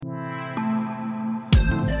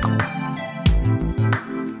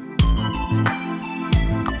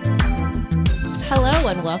Hello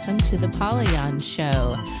and welcome to the Polygon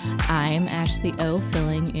Show. I'm Ashley O,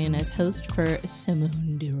 filling in as host for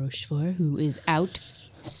Simone de Rochefort, who is out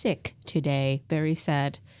sick today. Very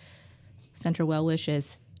sad. Send her well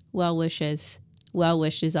wishes. Well wishes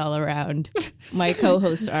all around. My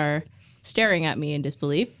co-hosts are staring at me in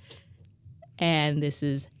disbelief. And this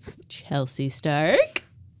is Chelsea Stark.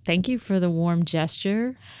 Thank you for the warm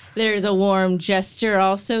gesture. There's a warm gesture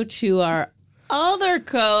also to our other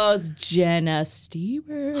co-host, Jenna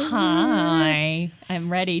Stever. Hi. I'm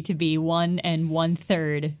ready to be 1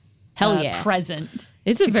 1/3 Hell yeah. present.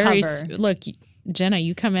 It's a very cover. look, Jenna,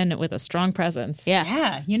 you come in with a strong presence. Yeah.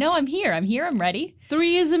 Yeah, you know, I'm here. I'm ready.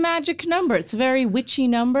 3 is a magic number. It's a very witchy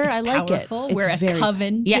number. It's I like powerful. it. We're It's a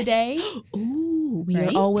coven yes. today. Ooh, we Right?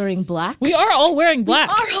 are all wearing black. We are all wearing black.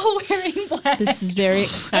 We are all wearing black. This is very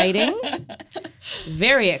exciting.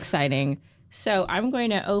 Very exciting. So I'm going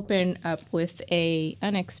to open up with a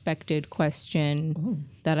unexpected question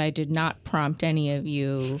that I did not prompt any of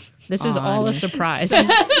you. This is all a surprise.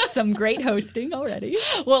 Some great hosting already.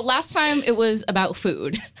 Well, last time it was about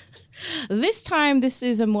food. This time, this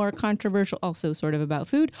is a more controversial, also sort of about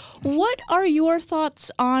food. What are your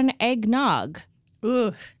thoughts on eggnog?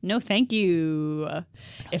 Ooh, no thank you.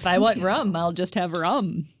 If I want rum, I'll just have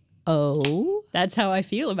rum. Oh? That's how I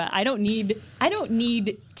feel about it. I don't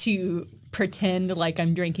need to pretend like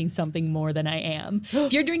I'm drinking something more than I am.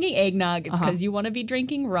 If you're drinking eggnog, it's because you want to be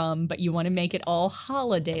drinking rum, but you want to make it all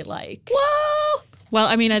holiday-like. Whoa! Well,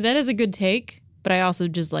 I mean, that is a good take, but I also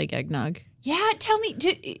just like eggnog. Yeah, tell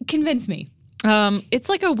me, convince me. It's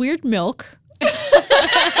like a weird milk.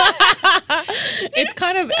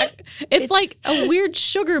 It's like a weird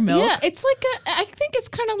sugar milk. Yeah, it's like I think it's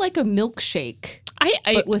kind of like a milkshake.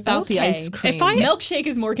 But without the okay. ice cream. Milkshake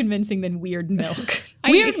is more convincing than weird milk.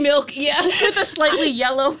 Weird milk, yeah, with a slightly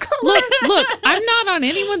yellow color. Look, I'm not on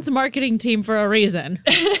anyone's marketing team for a reason.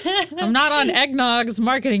 I'm not on Eggnog's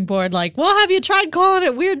marketing board like, well, have you tried calling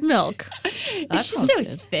it weird milk? It's just so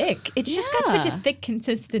thick. It's just got such a thick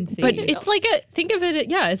consistency. But it's like think of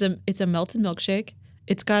it, it's a melted milkshake.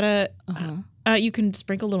 It's got you can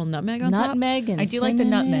sprinkle a little nutmeg on top. Nutmeg and I do like the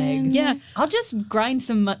nutmeg. Yeah. I'll just grind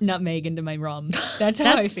some nutmeg into my rum. That's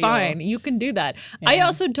how I feel. Fine. You can do that. Yeah. I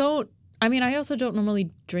also don't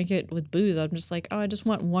normally drink it with booze. I'm just like, I just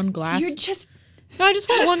want one glass. So you're just... I just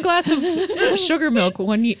want one glass of sugar milk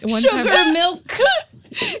one Sugar time. milk.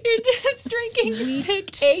 You're just drinking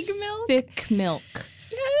thick egg milk? Thick milk.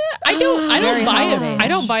 I don't Very buy holidays. it. I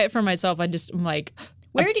don't buy it for myself. I'm like,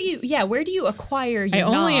 Where do you acquire your I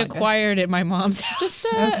only nog? acquired it at my mom's house. Just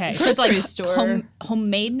Okay, so it's grocery like store.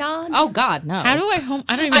 homemade nog? Oh God, no. How do I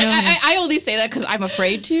I don't even know. I only say that because I'm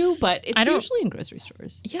afraid to, but it's I don't- usually in grocery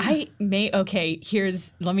stores. Yeah.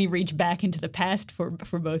 Let me reach back into the past for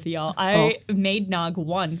both of y'all. I made nog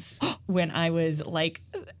once when I was like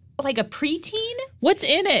a preteen. What's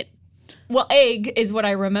in it? Well, egg is what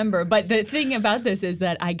I remember, but the thing about this is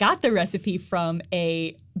that I got the recipe from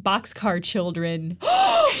a Boxcar Children.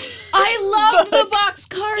 I love the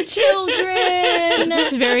Boxcar Children.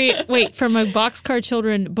 This is from a Boxcar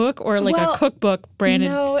Children book or like a cookbook branded.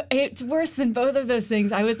 No, it's worse than both of those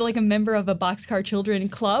things. I was like a member of a Boxcar Children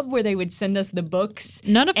club where they would send us the books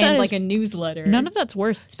None of that and is- like a newsletter. None of that's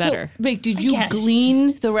worse. It's better. So, wait, did you guess.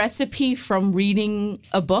 glean the recipe from reading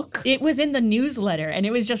a book? It was in the newsletter, and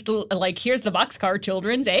it was just like, here's the Boxcar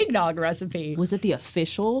Children's eggnog recipe. Was it the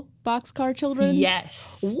official Boxcar Children's?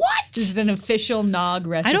 Yes. What? This is an official nog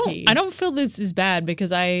recipe. I don't feel this is bad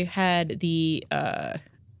because I had the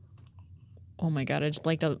oh my god, I just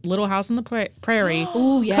blanked out. Little House on the Prairie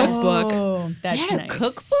Oh yes. cookbook. Oh, that's They had a nice.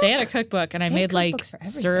 cookbook? They had a cookbook and I made like cookbooks for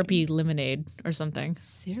everything. syrupy lemonade or something.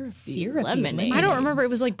 Syrupy Syrupy lemonade. lemonade. I don't remember.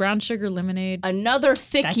 It was like brown sugar lemonade. Another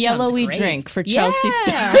thick That sounds yellowy great. drink for Yeah. Chelsea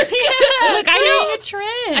Stark. Yeah, Look, I know. a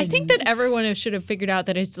trend. I think that everyone should have figured out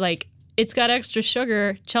that it's like it's got extra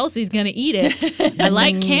sugar. Chelsea's gonna eat it. I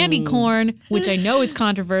like candy corn, which I know is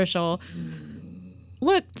controversial.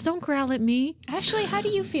 Look, don't growl at me. Ashley, how do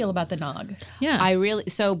you feel about the nog? Yeah.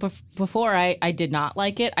 Before I did not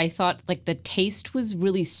like it. I thought like the taste was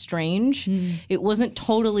really strange. It wasn't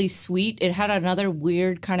totally sweet. It had another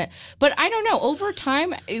weird kind of, but I don't know. Over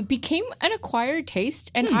time, it became an acquired taste,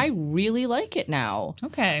 and I really like it now.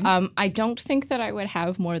 Okay. I don't think that I would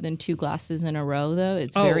have more than 2 glasses in a row, though.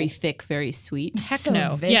 It's very thick, very sweet. Heck so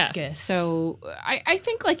no. viscous. Yeah. So I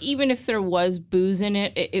think like even if there was booze in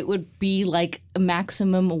it, it would be like a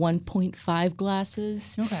maximum 1.5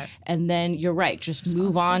 glasses. Okay. And then you're right, just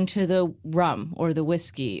move on to the rum or the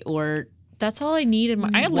whiskey or That's all I need.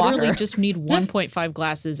 I literally Water. just need 1.5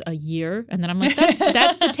 glasses a year, and then I'm like,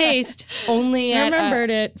 that's the taste. Only I at, remembered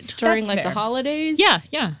it. during That's like the fair. holidays.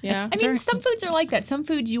 Yeah. I mean, some foods are like that. Some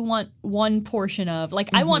foods you want one portion of. Like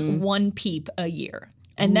I want one peep a year.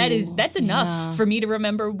 And that's enough for me to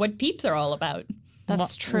remember what peeps are all about.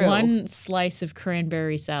 That's true. One slice of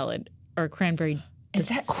cranberry salad or cranberry. Is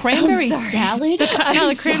that Cranberry salad? No,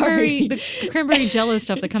 the cranberry Jello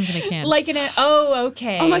stuff that comes in a can. like in a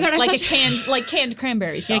okay. Oh my God, I like thought canned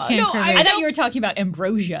cranberry sauce. canned cranberry. I thought you were talking about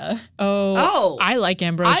ambrosia. Oh, I like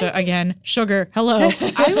ambrosia again. Sugar. Hello.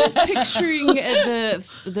 I was picturing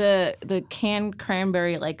the canned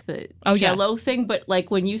cranberry, like the Jello thing, but like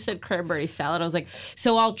when you said cranberry salad, I was like,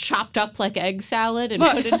 so all chopped up like egg salad and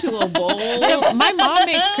put into a bowl. So my mom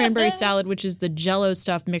makes cranberry salad, which is the Jello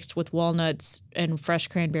stuff mixed with walnuts and fresh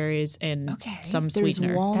cranberries and some There's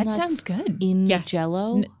sweetener. walnuts That sounds good. in the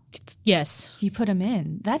Jello. Yes. You put them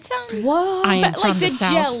in. That sounds I am like from the the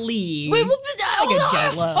South. jelly. Wait, Like a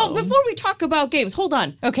Jell-O. Oh, before we talk about games, hold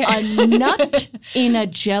on. Okay. A nut in a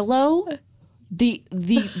Jello. The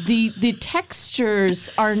textures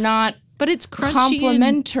are not, But it's crunchy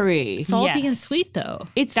complementary. and salty and Yes. sweet, though.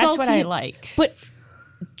 It's That's salty, what I like. but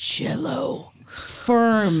Jello,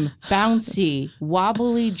 firm, bouncy,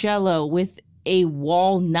 wobbly Jello with a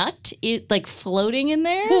walnut, like floating in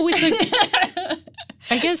there. Well, with the,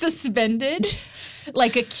 I guess Suspended,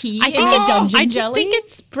 like a key. I in think a it's. dungeon I just jelly. think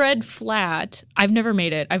it's spread flat. I've never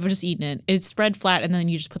made it. I've just eaten it. It's spread flat, and then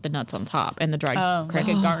you just put the nuts on top and the dried like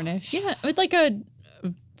cranberry. a garnish. Yeah, with like a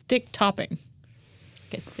thick topping.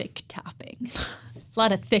 Like a thick topping. A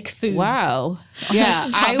lot of thick foods. Wow. Yeah,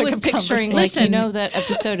 I Topic was of picturing like conversation. that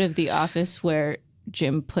episode of The Office where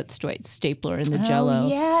Jim puts Dwight's stapler in the Jello.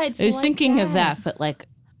 yeah, it's I was like thinking of that. that, but like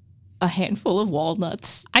a handful of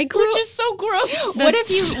walnuts. I grew. Which is so gross.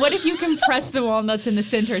 What if you compress the walnuts in the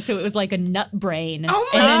center so it was like a nut brain? Oh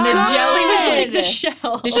my and then the jelly was like God. the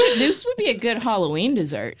shell. This would be a good Halloween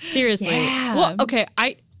dessert. Seriously. Yeah. Well, okay.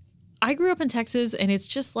 I grew up in Texas, and it's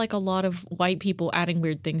just like a lot of white people adding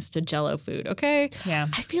weird things to Jello food. Okay. Yeah.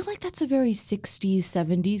 I feel like that's a very 60s,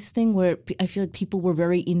 70s thing where I feel like people were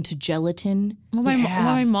very into gelatin. Well,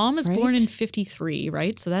 my mom was born Right? in 53,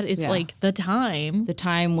 right? So that is like the time. The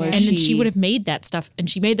time where And then she would have made that stuff, and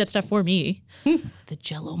she made that stuff for me. the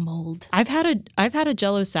Jello mold. I've had a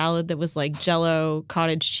Jello salad that was like Jello,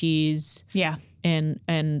 cottage cheese, Yeah.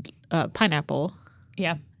 and pineapple.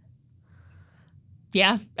 Yeah.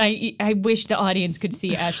 Yeah. I wish the audience could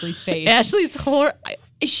see Ashley's face. Ashley's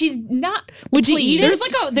She's not. Would you eat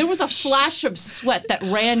it? There was a flash of sweat that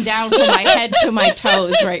ran down from my head to my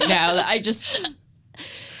toes right now. I just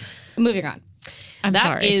moving on. I'm That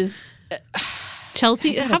sorry. is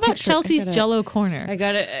Chelsea. How about picture- I Chelsea's gotta- Jello corner? I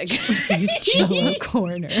got it. Jello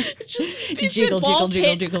corner. Jiggle, ball jiggle,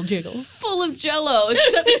 pit jiggle, jiggle, jiggle. full of Jello,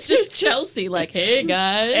 except it's just Chelsea. Like, hey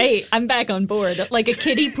guys, Hey, I'm back on board. Like a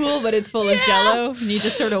kiddie pool, but it's full of Jello, and you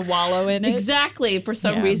just sort of wallow in it. exactly. For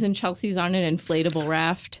some Yeah. reason, Chelsea's on an inflatable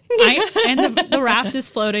raft. And the raft is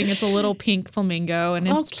floating. It's a little pink flamingo, and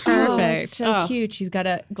it's cute. perfect. It's so cute. She's got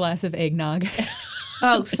a glass of eggnog.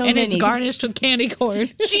 Oh, so And many. it's garnished with candy corn.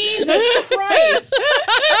 Jesus Christ!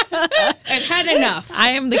 I've had enough. I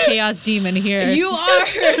am the chaos demon here. You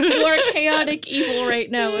are chaotic evil right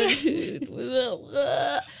now.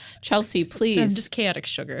 Chelsea, I'm please, just chaotic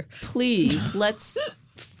sugar. please, let's,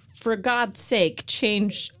 for God's sake,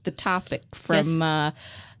 change the topic from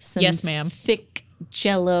some Yes, ma'am. thick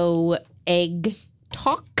Jello egg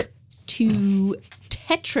talk to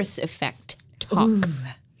Tetris Effect talk.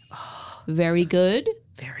 Very good.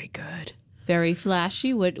 Very good. Very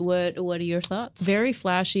flashy. What are your thoughts? Very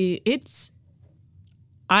flashy.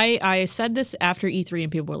 I said this after E3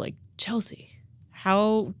 and people were like, Chelsea,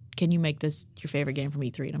 how can you make this your favorite game from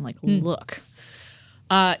E3? And I'm like, look,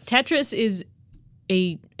 Tetris is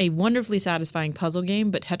a wonderfully satisfying puzzle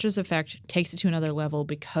game, but Tetris Effect takes it to another level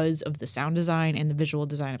because of the sound design and the visual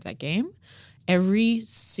design of that game. Every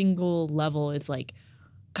single level is like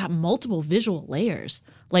got multiple visual layers,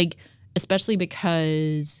 like especially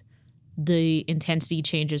because the intensity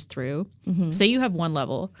changes through. Say you have one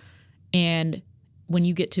level, and when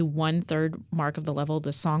you get to 1/3 mark of the level,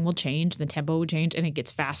 the song will change, the tempo will change, and it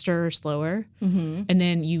gets faster or slower. And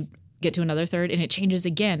then you get to another third, and it changes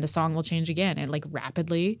again. The song will change again, and like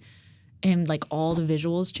rapidly, and like all the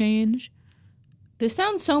visuals change. This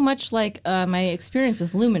sounds so much like my experience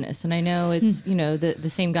with Luminous, and I know it's the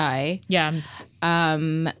same guy. Yeah.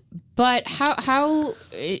 But how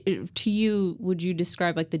to you would you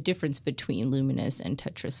describe like the difference between Luminous and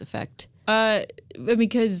Tetris Effect?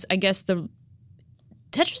 Because I guess the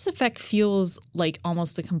Tetris Effect feels like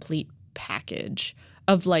almost the complete package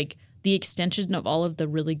of like the extension of all of the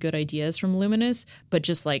really good ideas from Luminous, but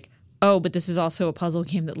just like, oh, but this is also a puzzle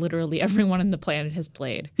game that literally everyone on the planet has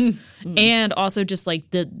played. And also just like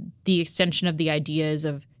the extension of the ideas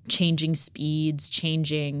of changing speeds,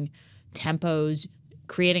 changing tempos,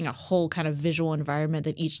 creating a whole kind of visual environment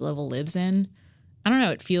that each level lives in. I don't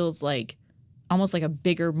know, it feels like almost like a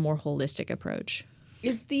bigger, more holistic approach.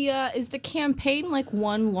 Is the campaign like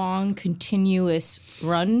one long continuous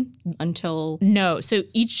run until? No, so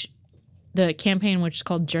the campaign, which is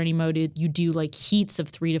called Journey Mode, you do like heats of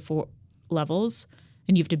 3 to 4 levels,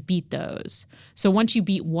 and you have to beat those. So once you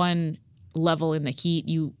beat one level in the heat,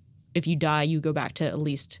 if you die, you go back to at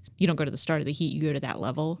least, you don't go to the start of the heat, you go to that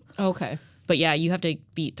level. Okay. But yeah, you have to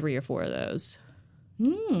beat 3 or 4 of those.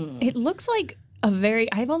 It looks like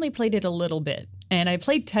I've only played it a little bit, and I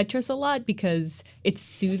played Tetris a lot because it's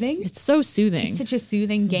soothing. It's so soothing. It's such a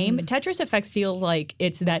soothing game. Tetris Effect feels like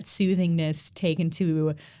it's that soothingness taken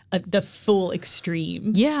to the full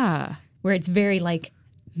extreme. Yeah. Where it's very like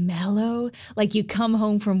mellow. Like you come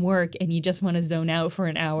home from work and you just want to zone out for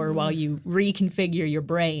an hour while you reconfigure your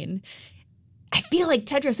brain. I feel like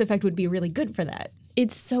Tetris Effect would be really good for that.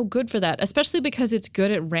 It's so good for that, especially because it's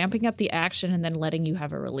good at ramping up the action and then letting you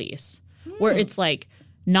have a release. Where it's like,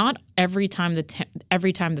 not every time the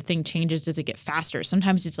thing changes does it get faster.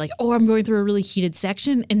 Sometimes it's like, oh, I'm going through a really heated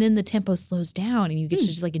section, and then the tempo slows down, and you get to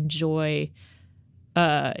just like enjoy,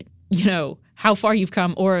 how far you've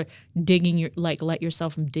come, or let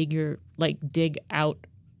yourself dig out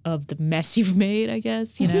of the mess you've made, I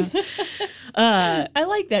guess. I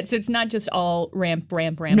like that. So it's not just all ramp,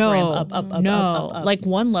 up. Like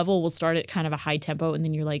one level will start at kind of a high tempo, and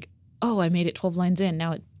then you're like, oh, I made it 12 lines in.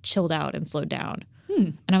 Now it chilled out and slowed down.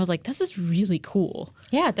 And I was like, this is really cool.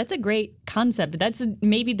 Yeah, that's a great concept. That's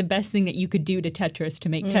maybe the best thing that you could do to Tetris to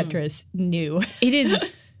make Tetris new.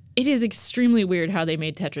 It is extremely weird how they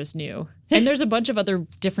made Tetris new. And there's a bunch of other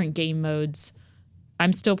different game modes.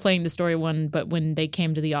 I'm still playing the story one, but when they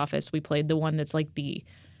came to the office, we played the one that's like the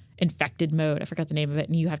infected mode. I forgot the name of it.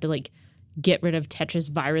 And you have to like get rid of Tetris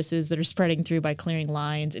viruses that are spreading through by clearing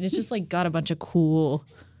lines. And it's just like got a bunch of cool...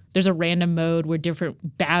 There's a random mode where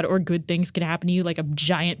different bad or good things can happen to you, like a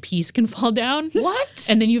giant piece can fall down. What?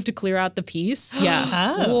 And then you have to clear out the piece.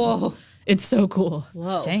 Yeah. Whoa. It's so cool.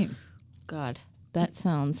 Whoa. Dang. God, that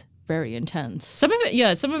sounds very intense. Some of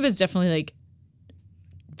it's definitely like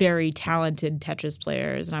very talented Tetris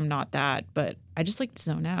players, and I'm not that, but I just like to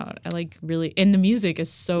zone out. I like really, and the music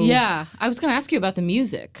is so... Yeah, I was going to ask you about the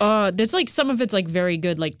music. There's like some of it's like very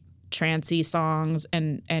good, like trancey songs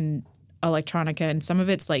and electronica, and some of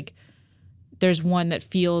it's like there's one that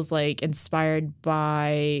feels like inspired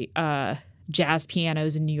by jazz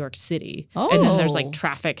pianos in New York City. And then there's like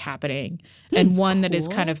traffic happening. And one that is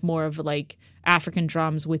kind of more of like African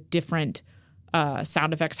drums with different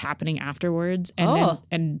sound effects happening afterwards.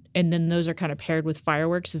 And then those are kind of paired with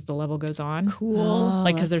fireworks as the level goes on. Cool.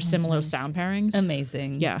 Like because there's similar sound pairings.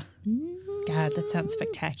 Amazing. Yeah. God, that sounds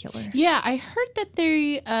spectacular. Yeah, I heard that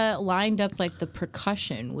they lined up like the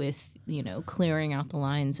percussion with, clearing out the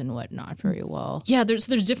lines and whatnot very well. Yeah, there's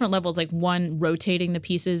different levels. Like one, rotating the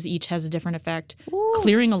pieces, each has a different effect. Ooh.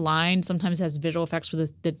 Clearing a line sometimes has visual effects where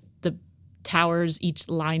the towers, each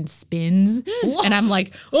line spins. And I'm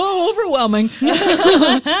like, oh, overwhelming.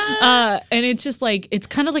 And it's just like, it's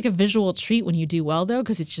kind of like a visual treat when you do well, though,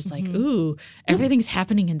 because it's just like, ooh, everything's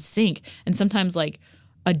happening in sync. And sometimes like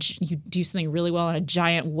you do something really well and a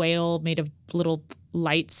giant whale made of little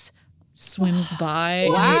lights swims by.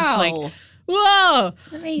 Wow. And you're just like, whoa.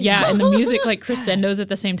 Amazing. Yeah, and the music like crescendos at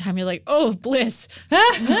the same time. You're like, oh, bliss.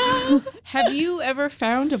 Have you ever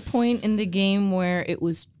found a point in the game where it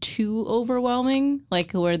was too overwhelming?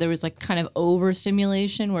 Like where there was like kind of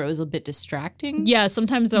overstimulation, where it was a bit distracting? Yeah,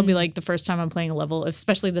 sometimes there'll be like the first time I'm playing a level,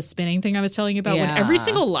 especially the spinning thing I was telling you about, when every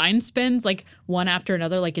single line spins like one after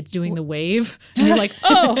another, like it's doing the wave. And you're like,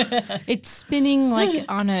 oh. It's spinning like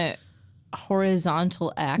on a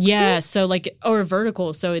horizontal axis? Yeah, so like, or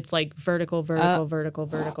vertical. So it's like vertical.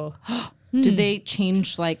 Did they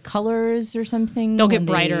change like colors or something? They'll get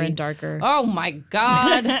brighter and darker. Oh my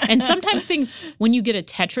God. And sometimes things, when you get a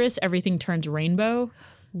Tetris, everything turns rainbow.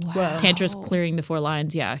 Wow. Tetris clearing the 4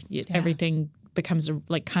 lines, everything becomes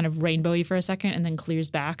like kind of rainbowy for a second and then clears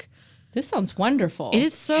back. This sounds wonderful. It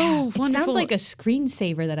is so wonderful. It sounds like a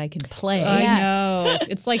screensaver that I could play. I know.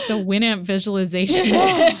 It's like the Winamp visualizations.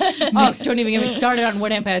 Oh, don't even get me started on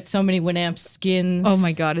Winamp. I had so many Winamp skins. Oh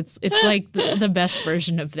my God. It's like the best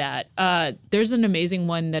version of that. There's an amazing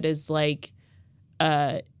one that is like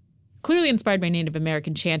clearly inspired by Native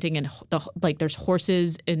American chanting, and there's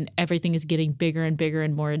horses and everything is getting bigger and bigger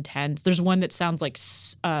and more intense. There's one that sounds like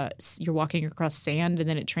you're walking across sand and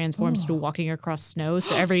then it transforms to walking across snow.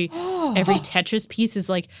 So every Tetris piece is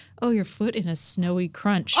like, oh, your foot in a snowy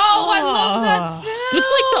crunch. Oh, I love that sound.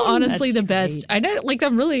 It's like honestly That's the best. I know, like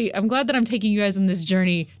I'm glad that I'm taking you guys on this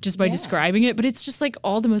journey just by describing it, but it's just like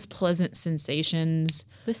all the most pleasant sensations.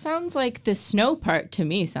 This sounds like the snow part to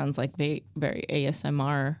me sounds like very, very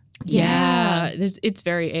ASMR. Yeah, it's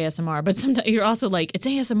very ASMR, but sometimes you're also like, it's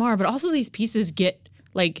ASMR, but also these pieces get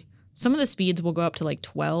like, some of the speeds will go up to like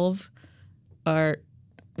 12,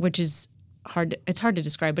 which is hard. It's hard to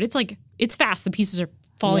describe, but it's like, it's fast. The pieces are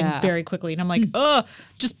falling very quickly, and I'm like,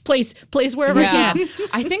 just place wherever I can.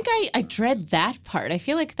 I think I dread that part. I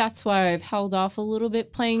feel like that's why I've held off a little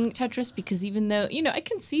bit playing Tetris, because even though, I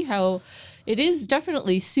can see how it is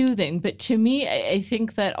definitely soothing, but to me, I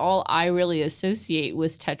think that all I really associate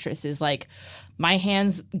with Tetris is like my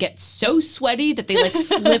hands get so sweaty that they like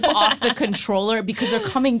slip off the controller because they're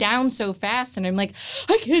coming down so fast, and I'm like,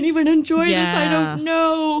 I can't even enjoy this. I don't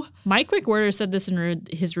know. My quick order said this in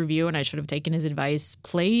his review, and I should have taken his advice.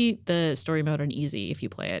 Play the story mode on easy if you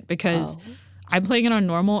play it, because I'm playing it on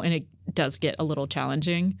normal and it does get a little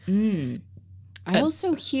challenging. I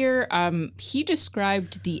also hear he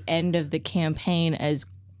described the end of the campaign as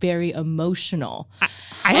very emotional.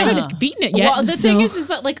 I haven't beaten it yet. Well, the thing is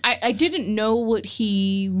that like I didn't know what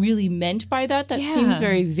he really meant by that. That seems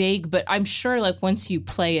very vague, but I'm sure like once you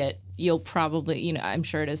play it, you'll probably, I'm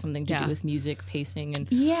sure it has something to do with music, pacing, and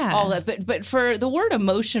all that. But for the word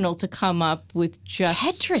emotional to come up with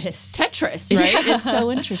just Tetris, right? It's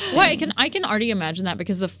so interesting. Well, I can already imagine that,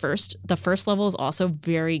 because the first level is also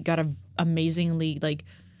got a amazingly like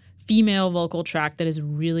female vocal track that is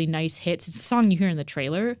really nice hits. It's a song you hear in the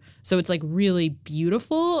trailer, so it's like really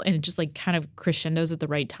beautiful, and it just like kind of crescendos at the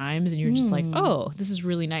right times, and you're just like, oh, this is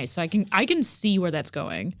really nice. So I can see where that's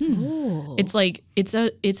going. It's like it's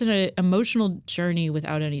an emotional journey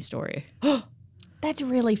without any story. That's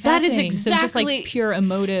really That fascinating. is exactly so just like pure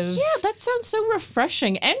emotive. Yeah, that sounds so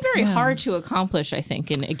refreshing and very hard to accomplish, I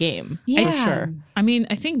think, in a game. Yeah. For sure. I mean,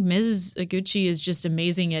 I think Ms. Iguchi is just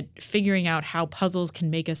amazing at figuring out how puzzles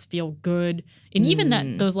can make us feel good. And even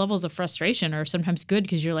that those levels of frustration are sometimes good,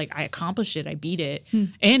 because you're like, I accomplished it, I beat it,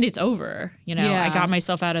 and it's over. I got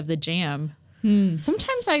myself out of the jam.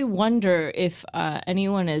 Sometimes I wonder if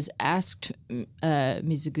anyone has asked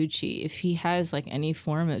Mizuguchi if he has like any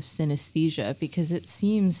form of synesthesia, because it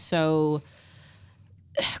seems so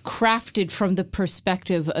crafted from the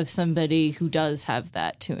perspective of somebody who does have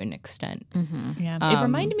that to an extent. Yeah, it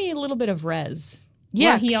reminded me a little bit of Rez.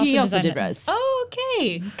 Yeah, he he also designed did it. Rez. Oh,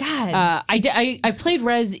 okay. God. I played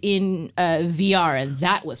Rez in VR, and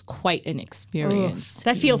that was quite an experience.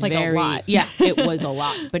 That feels like a lot. Yeah, it was a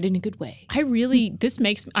lot, but in a good way. I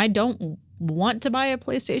don't want to buy a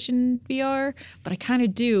PlayStation VR, but I kind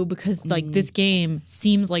of do, because like this game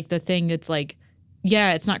seems like the thing that's like,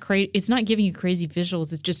 it's not giving you crazy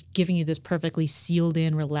visuals. It's just giving you this perfectly sealed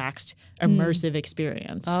in, relaxed, immersive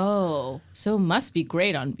experience. Oh, so it must be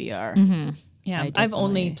great on VR. Yeah, I've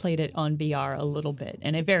only played it on VR a little bit,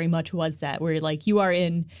 and it very much was that, where like you're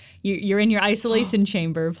in your isolation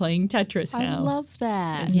chamber playing Tetris now. I love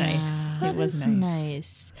that. It's nice. That it was is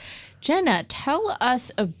nice. Jenna, tell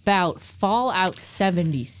us about Fallout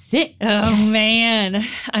 76. Oh man,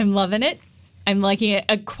 I'm loving it. I'm liking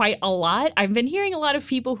it quite a lot. I've been hearing a lot of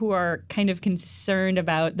people who are kind of concerned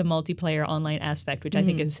about the multiplayer online aspect, which I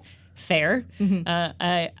think is fair.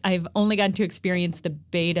 I've only gotten to experience the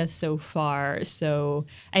beta so far, so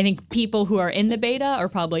I think people who are in the beta are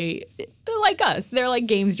probably like us. They're like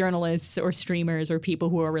games journalists or streamers or people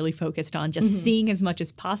who are really focused on just seeing as much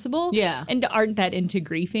as possible and aren't that into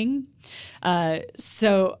griefing.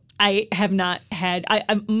 So I have not had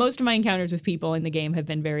most of my encounters with people in the game have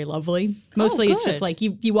been very lovely. Mostly it's just like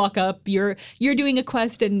you walk up, you're doing a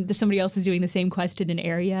quest and somebody else is doing the same quest in an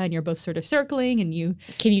area, and you're both sort of circling, and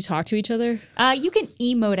Can you talk to each other? You can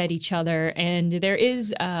emote at each other, and there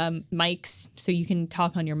is mics, so you can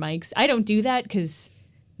talk on your mics. I don't do that because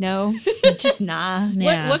no, just nah.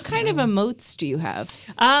 What kind of emotes do you have?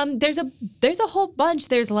 There's a whole bunch.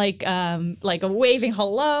 There's like a waving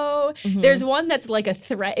hello. There's one that's like a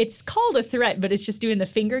threat. It's called a threat, but it's just doing the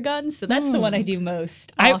finger guns. So that's the one I do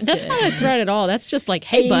most often. That's not a threat at all. That's just like,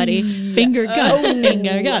 hey buddy, finger guns,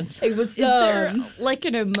 finger guns. It was Is there like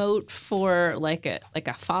an emote for like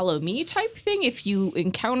a follow me type thing if you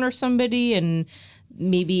encounter somebody and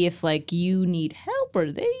maybe if like you need help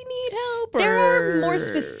or they need help. There are more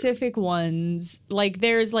specific ones. Like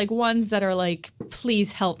there's like ones that are like,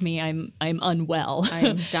 please help me. I'm unwell.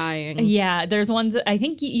 I'm dying. Yeah, there's ones that I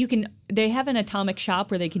think you can. They have an atomic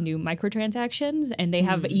shop where they can do microtransactions, and they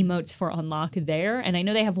have emotes for unlock there. And I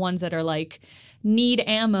know they have ones that are like need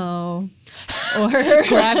ammo or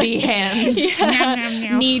grabby hands.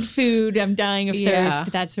 Need food. I'm dying of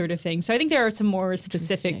thirst. That sort of thing. So I think there are some more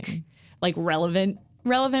specific, like relevant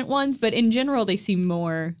ones, but in general they seem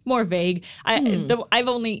more vague. I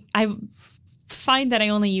find that I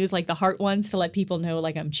only use like the heart ones to let people know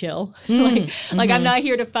like I'm chill. Like I'm not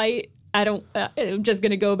here to fight. I'm just going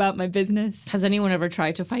to go about my business. Has anyone ever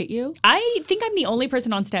tried to fight you? I think I'm the only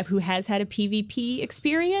person on staff who has had a PvP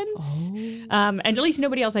experience. And at least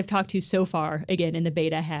nobody else I've talked to so far, again, in the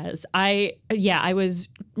beta has. I was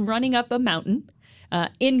running up a mountain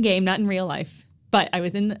in game, not in real life. But I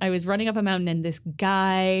was running up a mountain, and this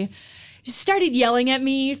guy just started yelling at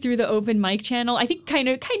me through the open mic channel. I think kind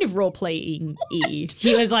of role playing.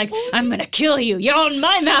 He was like, "I'm gonna kill you. You're on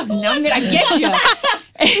my mountain. I'm gonna get you."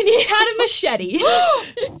 And he had a machete.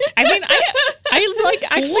 I mean, I like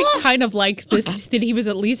actually kind of like this that he was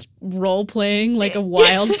at least role playing like a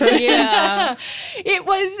wild person. Yeah. It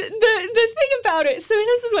was the thing about it. So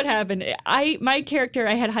this is what happened. My character,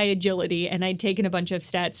 I had high agility, and I'd taken a bunch of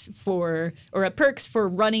stats perks for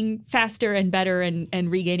running faster and better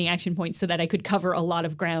and regaining action points so that I could cover a lot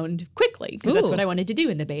of ground quickly, because that's what I wanted to do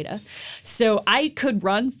in the beta. So I could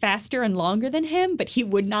run faster and longer than him, but he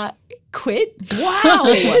would not quit.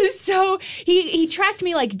 Wow. So he tracked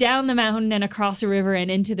me like down the mountain and across a river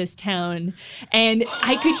and into this town, and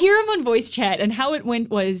I could hear him on voice chat, and how it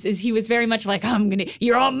went is he was very much like,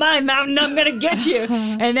 you're on my mountain, I'm gonna get you.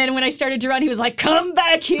 And then when I started to run, he was like, come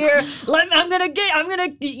back here,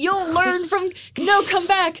 you'll learn from, no, come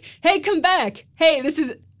back, hey, this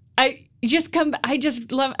is, I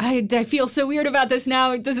feel so weird about this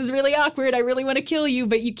now, this is really awkward, I really want to kill you,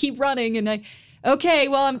 but you keep running, and okay,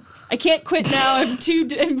 well, I can't quit now. I'm too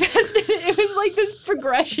invested. It was like this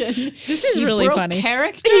progression. This is really funny.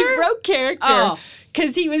 Character? He broke character. Oh.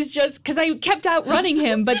 Because I kept outrunning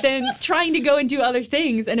him, but then trying to go and do other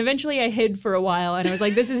things. And eventually I hid for a while, and I was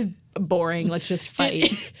like, this is boring. Let's just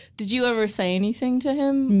fight. Did you ever say anything to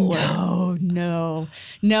him? No,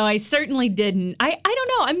 I certainly didn't. I don't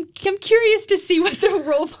know. I'm curious to see what the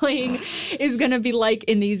role playing is going to be like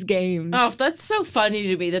in these games. Oh, that's so funny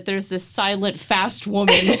to me that there's this silent, fast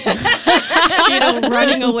woman,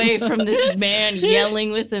 running away from this man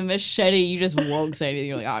yelling with a machete. You just won't say anything.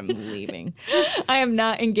 You're like, I'm leaving. I am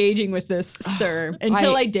not engaging with this, sir,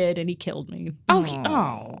 until I did, and he killed me.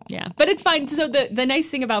 Oh. Yeah, but it's fine. So the nice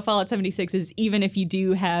thing about Fallout 76 is even if you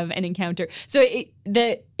do have an encounter, so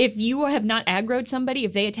if you have not aggroed somebody,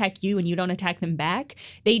 if they attack you and you don't attack them back,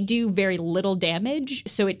 they do very little damage,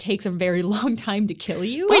 so it takes a very long time to kill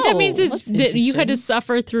you. Wait, that means that you had to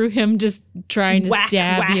suffer through him just trying to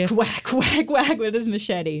stab you. Whack with his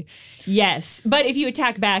machete. Yes, but if you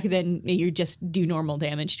attack back, then you just do normal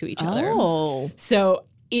damage to each other. Oh. So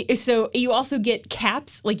you also get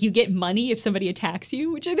caps, like you get money if somebody attacks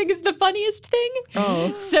you, which I think is the funniest thing.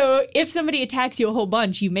 Oh. So if somebody attacks you a whole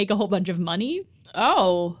bunch, you make a whole bunch of money.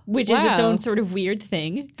 Oh. Which is its own sort of weird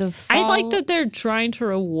thing. I like that they're trying to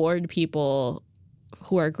reward people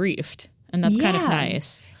who are griefed. And that's kind of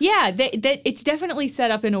nice. Yeah, that it's definitely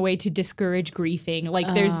set up in a way to discourage griefing. Like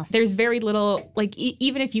there's very little, like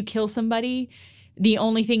even if you kill somebody, the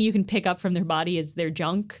only thing you can pick up from their body is their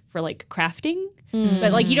junk for like crafting.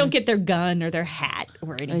 But like you don't get their gun or their hat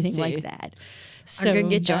or anything like that. So I'm gonna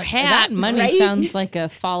get your hat. That money sounds like a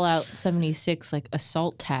Fallout 76 like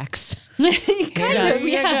assault tax. Kind of,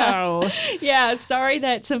 yeah. Yeah, sorry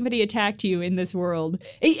that somebody attacked you in this world.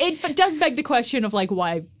 It does beg the question of like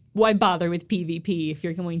why bother with PvP if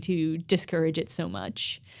you're going to discourage it so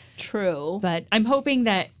much? True. But I'm hoping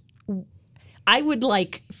that I would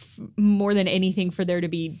like more than anything for there to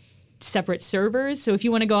be separate servers. So if you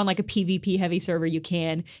want to go on like a PvP heavy server, you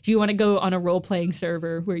can. If you want to go on a role playing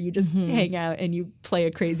server where you just hang out and you play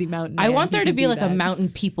a crazy mountain, I want there to be like a mountain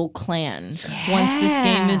people clan once this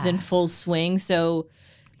game is in full swing. So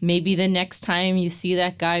maybe the next time you see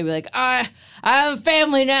that guy, be like, I have a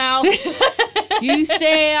family now. You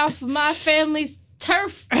stay off my family's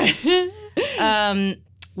turf.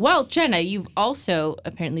 Well, Jenna, you've also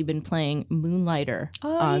apparently been playing Moonlighter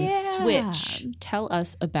on Switch. Tell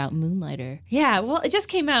us about Moonlighter. Yeah, well, it just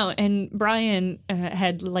came out, and Brian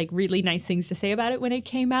had like really nice things to say about it when it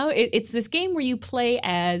came out. It's this game where you play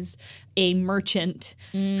as a merchant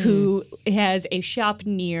who has a shop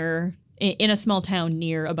near in a small town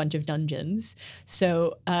near a bunch of dungeons.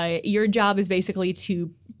 So your job is basically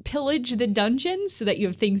to pillage the dungeons so that you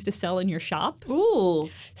have things to sell in your shop. Ooh.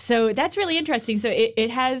 So that's really interesting. So it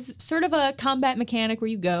has sort of a combat mechanic where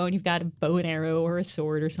you go and you've got a bow and arrow or a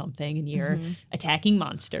sword or something and you're attacking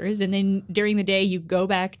monsters. And then during the day you go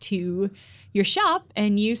back to your shop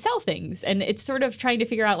and you sell things. And it's sort of trying to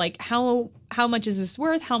figure out like how much is this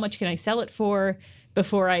worth? How much can I sell it for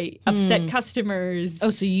before I upset customers? Oh,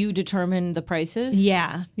 so you determine the prices?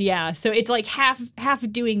 Yeah. So it's like half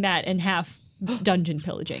doing that and half dungeon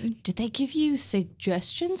pillaging. Did they give you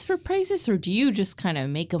suggestions for prices, or do you just kind of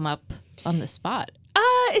make them up on the spot?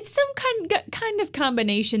 It's some kind of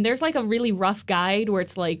combination. There's like a really rough guide where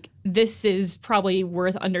it's like, this is probably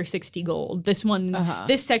worth under 60 gold. This one,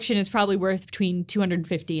 this section is probably worth between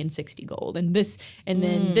 250 and 60 gold. And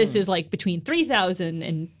then this is like between 3,000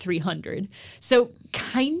 and 300. So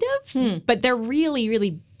kind of, but they're really,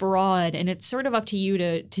 really broad. And it's sort of up to you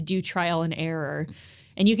to do trial and error.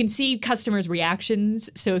 And you can see customers' reactions.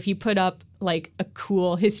 So if you put up like a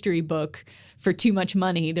cool history book for too much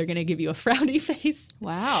money, they're going to give you a frowny face.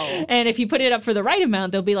 Wow. And if you put it up for the right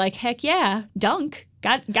amount, they'll be like, heck yeah, dunk.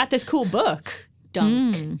 Got this cool book.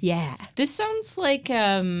 Dunk. Yeah. This sounds like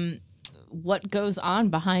what goes on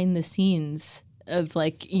behind the scenes of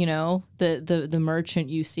like, you know, the merchant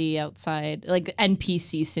you see outside, like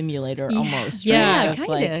NPC simulator almost. Yeah, right?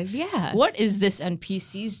 kind of. Yeah. What is this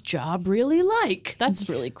NPC's job really like? That's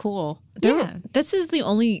really cool. This is the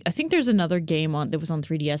only. I think there's another game that was on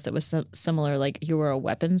 3DS that was similar. Like you were a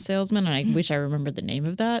weapons salesman, and I wish I remembered the name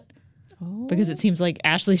of that. Because it seems like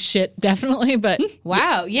Ashley's shit, definitely. But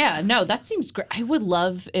wow, yeah, no, that seems great. I would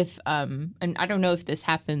love if, and I don't know if this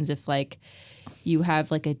happens, if like you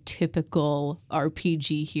have like a typical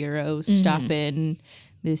RPG hero stop in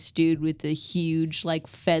this dude with a huge like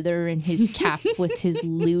feather in his cap with his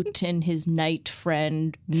lute and his knight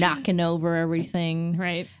friend knocking over everything,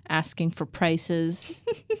 Right. asking for prices.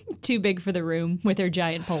 Too big for the room with their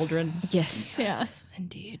giant pauldrons. Yes,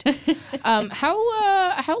 indeed.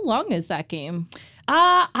 How long is that game?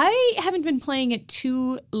 I haven't been playing it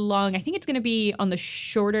too long. I think it's going to be on the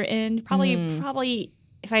shorter end. Probably,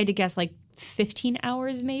 if I had to guess, like 15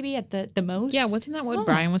 hours maybe at the most. yeah, wasn't that what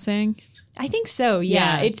Brian was saying? I think so,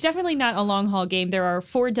 yeah. Yeah. It's definitely not a long haul game. There are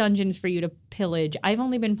 4 dungeons for you to pillage. I've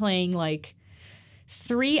only been playing like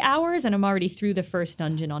 3 hours and I'm already through the first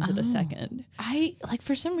dungeon onto the second. I like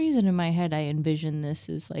for some reason in my head I envision this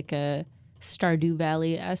as like a Stardew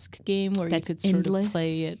Valley-esque game where That's you could sort endless. of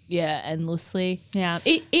play it endlessly. Yeah,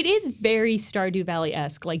 it is very Stardew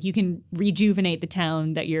Valley-esque. Like you can rejuvenate the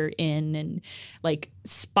town that you're in and like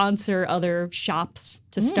sponsor other shops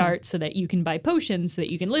to start so that you can buy potions so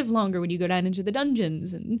that you can live longer when you go down into the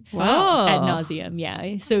dungeons and ad nauseum.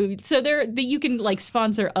 Yeah, so you can like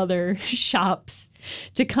sponsor other shops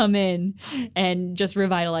to come in and just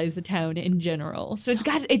revitalize the town in general. So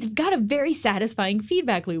it's got a very satisfying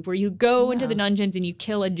feedback loop where you go into the dungeons and you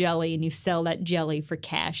kill a jelly and you sell that jelly for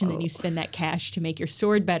cash and then you spend that cash to make your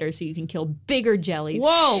sword better so you can kill bigger jellies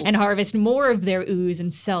and harvest more of their ooze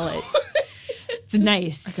and sell it. It's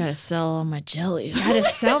nice. I gotta sell all my jellies. Gotta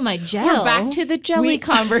sell my gel. We're back to the jelly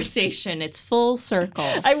conversation. It's full circle.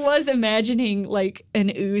 I was imagining like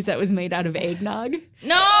an ooze that was made out of eggnog.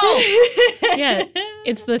 No! Yeah,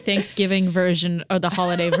 it's the Thanksgiving version or the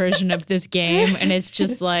holiday version of this game, and it's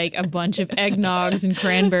just like a bunch of eggnogs and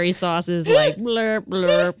cranberry sauces, like blurp,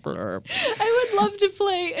 blurp, blurp. I would love to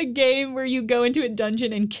play a game where you go into a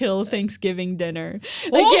dungeon and kill Thanksgiving dinner.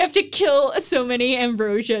 Like you have to kill so many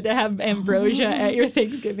ambrosia to have ambrosia at your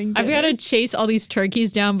Thanksgiving dinner. I've got to chase all these turkeys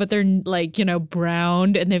down, but they're like, you know,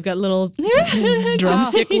 browned and they've got little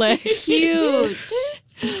drumstick legs. Cute.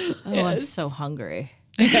 Oh, I'm so hungry.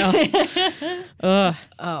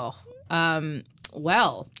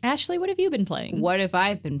 Well, Ashley, what have you been playing? what have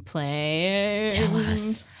I been playing? Tell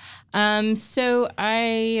us. So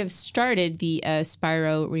I have started the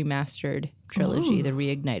Spyro Remastered Trilogy, the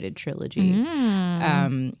Reignited Trilogy.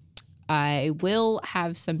 I will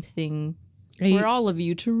have something for all of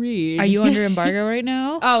you to read. Are you under embargo right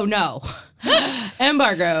now? Oh, no.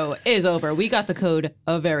 Embargo is over. We got the code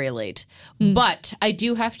very late. But I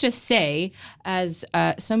do have to say, as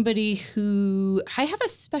somebody who... I have a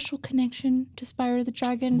special connection to Spyro the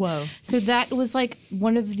Dragon. Whoa. So that was like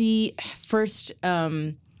one of the first...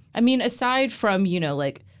 I mean, aside from, you know,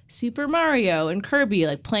 like Super Mario and Kirby,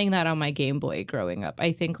 like playing that on my Game Boy growing up,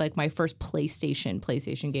 I think like my first PlayStation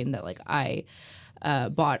game that like I...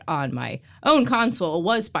 bought on my own console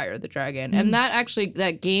was Spyro the Dragon. And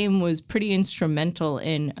that game was pretty instrumental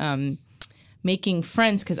in making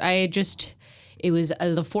friends because it was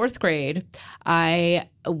the 4th grade. I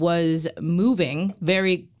was moving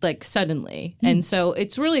very like suddenly. And so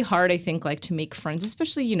it's really hard, I think, like to make friends,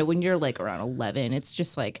 especially, you know, when you're like around 11, it's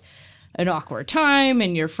just like an awkward time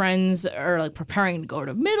and your friends are like preparing to go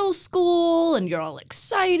to middle school and you're all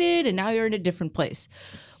excited and now you're in a different place.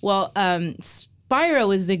 Well,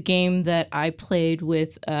 Spyro is the game that I played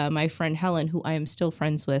with my friend Helen, who I am still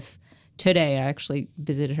friends with today. I actually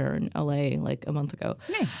visited her in LA like a month ago.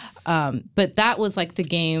 Nice. But that was like the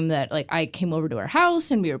game that like I came over to her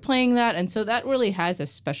house and we were playing that. And so that really has a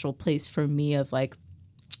special place for me of like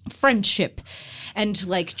friendship and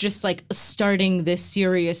like just like starting this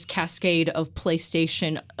serious cascade of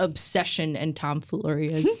PlayStation obsession and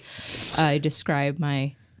tomfoolery as I describe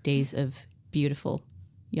my days of beautiful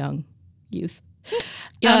young youth.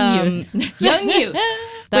 Young youth. Young youth.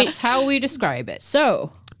 That's how we describe it.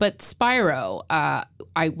 So, But Spyro,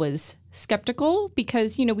 I was skeptical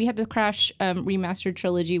because, you know, we had the Crash remastered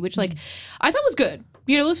trilogy, which like I thought was good.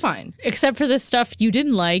 You know, it was fine. except for the stuff you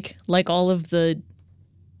didn't like all of the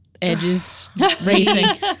edges racing.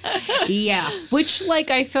 Yeah. Which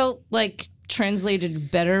like I felt like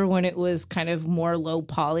translated better when it was kind of more low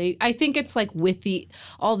poly. I think it's like with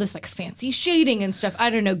all this like fancy shading and stuff, I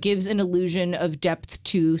don't know, gives an illusion of depth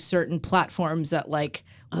to certain platforms that like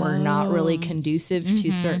were not really conducive to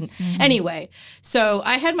certain. Anyway, so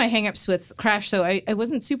I had my hangups with Crash, so I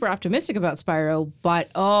wasn't super optimistic about Spyro, but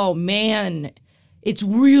oh man, it's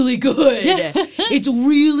really good. It's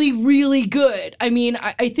really, really good. I mean,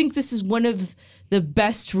 I think this is one of the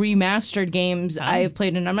best remastered games I've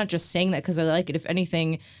played, and I'm not just saying that because I like it. If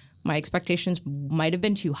anything, my expectations might have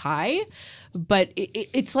been too high, but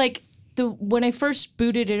it's like when I first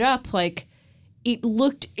booted it up, like it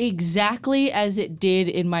looked exactly as it did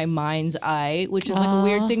in my mind's eye, which is like a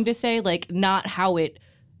weird thing to say, like not how it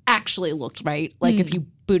actually looked, right? Like if you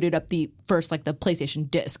booted up the first, like the PlayStation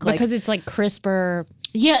disc. Like, Because it's like crisper.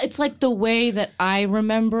 yeah, it's like the way that I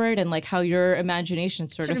remember it and like how your imagination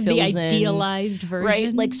sort of fills the idealized version.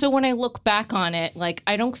 right? Like, so when I look back on it, like,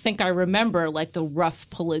 I don't think I remember like the rough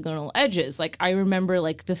polygonal edges. Like, I remember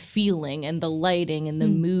like the feeling and the lighting and the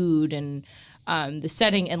mood and the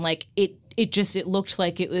setting. And like, it looked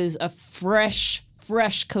like it was a fresh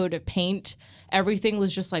coat of paint. Everything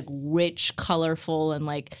was just like rich, colorful, and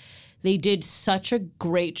like they did such a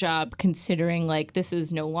great job considering like this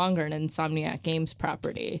is no longer an Insomniac Games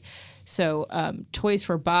property. So Toys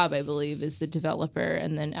for Bob, I believe, is the developer,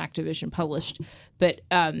 and then Activision published. But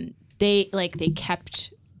they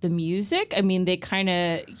kept the music. I mean, they kind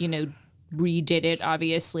of, you know, redid it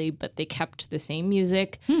obviously, but they kept the same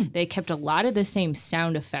music. They kept a lot of the same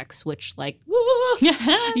sound effects, which like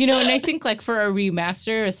you know, and I think like for a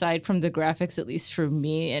remaster, aside from the graphics, at least for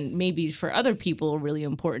me and maybe for other people, a really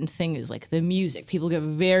important thing is like the music. People get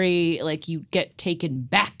very like, you get taken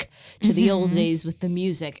back to the old days with the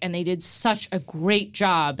music, and they did such a great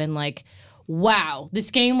job. And like, wow,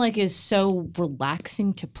 this game like is so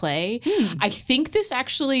relaxing to play. I think this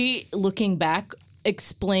actually, looking back,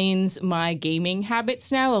 explains my gaming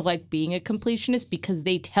habits now of like being a completionist, because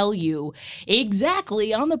they tell you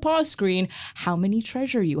exactly on the pause screen how many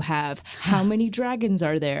treasure you have, how many dragons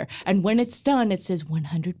are there, and when it's done it says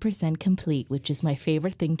 100% complete, which is my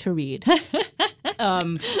favorite thing to read.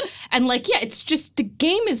 And like, yeah, it's just, the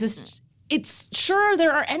game is this, it's sure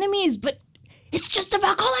there are enemies, but it's just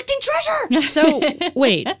about collecting treasure. So,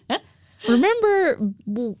 wait. Remember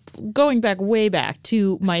going back way back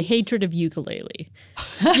to my hatred of ukulele?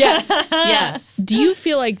 Yes. Do you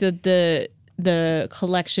feel like the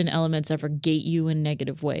collection elements ever gate you in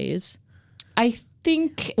negative ways? I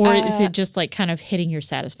think... Or is it just like kind of hitting your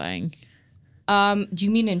satisfying? Do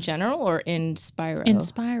you mean in general or in Spyro? In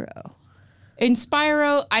Spyro. In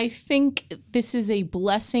Spyro, I think this is a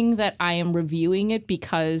blessing that I am reviewing it,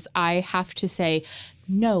 because I have to say,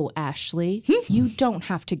 no, Ashley, you don't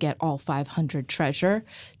have to get all 500 treasure.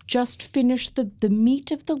 Just finish the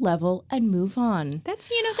meat of the level and move on.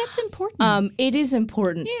 That's important. It is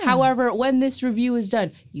important. Yeah. However, when this review is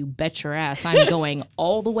done, you bet your ass I'm going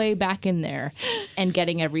all the way back in there and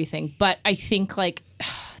getting everything. But I think like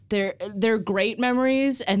they're great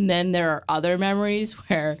memories, and then there are other memories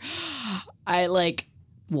where I like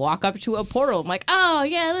walk up to a portal. I'm like, oh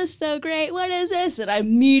yeah, this is so great. What is this? And I'm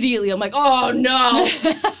like, oh no.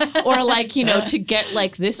 Or like, you know, to get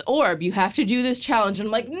like this orb, you have to do this challenge. And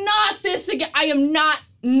I'm like, not this again. I am not,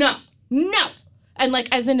 no. And like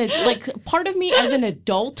part of me as an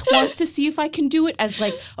adult wants to see if I can do it as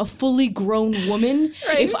like a fully grown woman,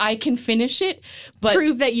 if I can finish it. But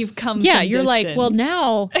prove that you've come. Yeah, some you're like, distance. well,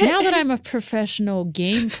 now that I'm a professional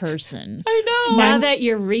game person, I know. Now that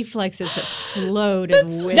your reflexes have slowed and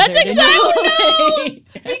withered. That's exactly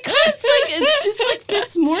because like it's just like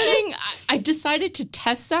this morning I decided to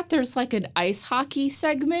test that. There's like an ice hockey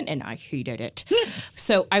segment and I hated it.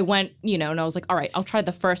 So I went, and I was like, all right, I'll try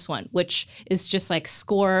the first one, which is just like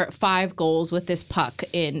score 5 goals with this puck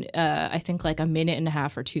in I think like a minute and a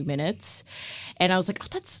half or 2 minutes. And I was like,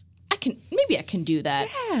 maybe I can do that.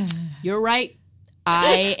 Yeah. You're right.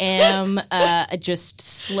 I am just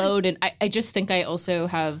slowed, and I just think I also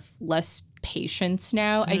have less patience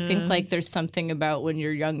now. I think like there's something about when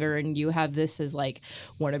you're younger and you have this as like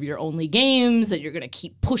one of your only games that you're gonna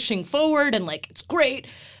keep pushing forward and like it's great,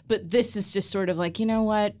 but this is just sort of like, you know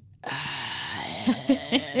what?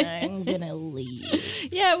 I'm gonna leave.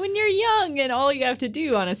 Yeah, when you're young and all you have to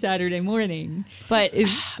do on a Saturday morning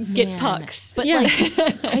is get pucks. But like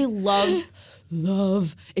I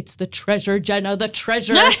love, it's the treasure, Jenna, the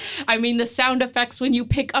treasure. I mean, the sound effects when you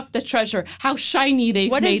pick up the treasure, how shiny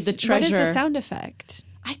they've made the treasure. What is the sound effect?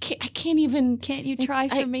 I can't even. Can't you try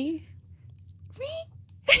for me?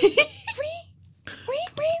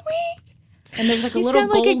 And there's like a You little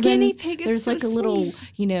sound like golden. a guinea pig. It's There's so like a little,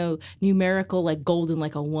 sweet. Numerical like golden,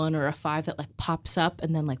 like a 1 or a 5 that like pops up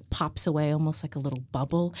and then like pops away, almost like a little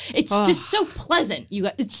bubble. It's just so pleasant. You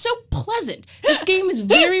guys, it's so pleasant. This game is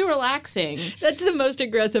very relaxing. That's the most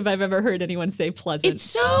aggressive I've ever heard anyone say pleasant. It's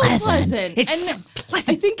so pleasant. It's so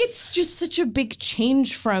pleasant. I think it's just such a big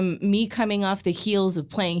change from me coming off the heels of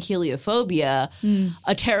playing Heliophobia,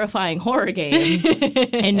 a terrifying horror game.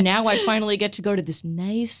 And now I finally get to go to this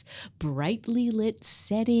nice, brightly lit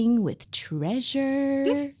setting with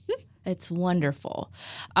treasure. It's wonderful.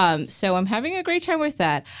 So I'm having a great time with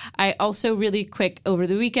that. I also really quick over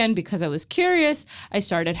the weekend, because I was curious, I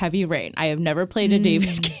started Heavy Rain. I have never played a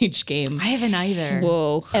David Cage game. I haven't either.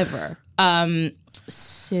 whoa. Ever.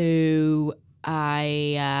 So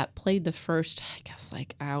I played the first, I guess,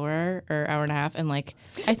 like hour or hour and a half, and like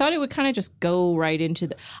I thought it would kind of just go right into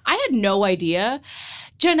the. I had no idea,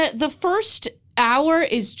 Jenna. The first hour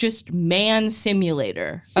is just man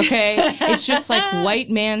simulator. Okay, it's just like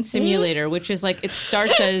white man simulator, which is like it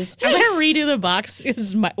starts as. I'm gonna redo the box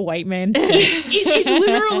is my white man. It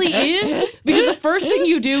literally is, because the first thing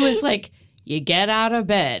you do is like you get out of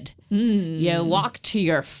bed. You walk to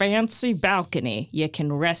your fancy balcony. You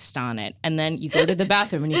can rest on it. And then you go to the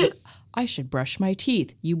bathroom and he's like, I should brush my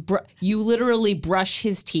teeth. You literally brush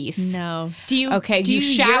his teeth. No. Do you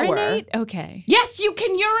shower. urinate? Okay. Yes, you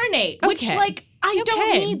can urinate, which Okay. like I Okay.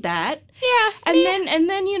 don't need that. Yeah. And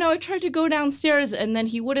then I tried to go downstairs and then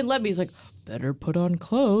he wouldn't let me. He's like, better put on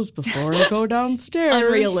clothes before I go downstairs.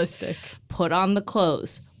 Unrealistic. Put on the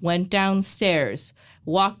clothes. Went downstairs.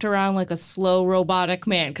 Walked around like a slow robotic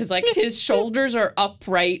man, because like his shoulders are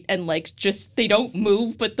upright and like just they don't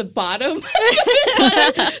move, but the bottom.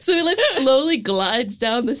 So he like slowly glides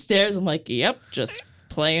down the stairs. I'm like, yep, just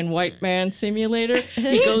playing white man simulator.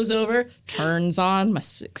 He goes over, turns on my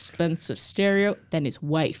expensive stereo. Then his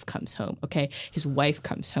wife comes home. Okay, his wife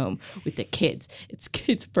comes home with the kids. It's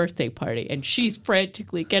kid's birthday party, and she's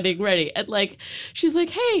frantically getting ready. And like, she's like,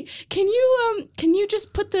 "Hey, can you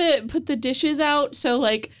just put the dishes out?" So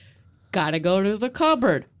like, gotta go to the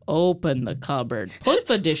cupboard. Open the cupboard, put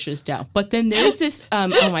the dishes down. But then there's this,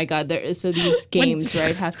 oh my God, these games,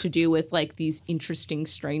 right, have to do with like these interesting,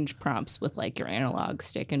 strange prompts with like your analog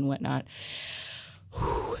stick and whatnot.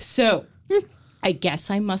 So I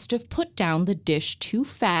guess I must have put down the dish too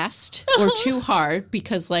fast or too hard,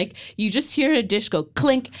 because like you just hear a dish go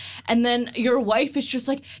clink and then your wife is just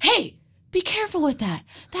like, hey, be careful with that.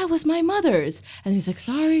 That was my mother's. And he's like,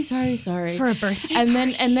 sorry. For a birthday and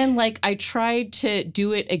party. then like I tried to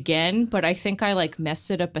do it again, but I think I like messed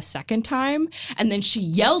it up a second time. And then she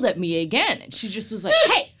yelled at me again. And she just was like,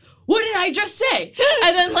 hey, what did I just say?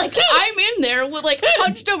 And then like I'm in there with like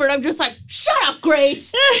hunched over and I'm just like, shut up,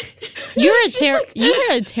 Grace. You're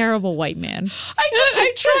a terrible white man.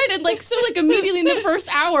 I tried, and like so like immediately in the first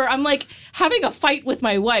hour, I'm like having a fight with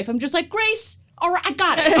my wife. I'm just like, Grace, all right, I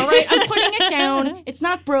got it. All right, I'm putting it down. It's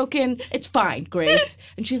not broken. It's fine, Grace.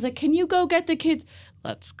 And she's like, can you go get the kids?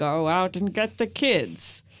 Let's go out and get the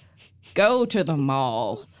kids. Go to the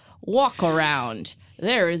mall. Walk around.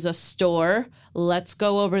 There is a store. Let's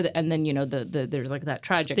go over the, and then there's like that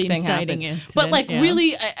tragic The thing inciting happened. incident, But like yeah.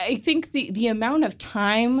 really, I think the amount of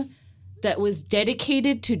time that was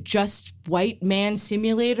dedicated to just white man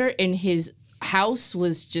simulator in his house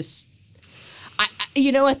was just.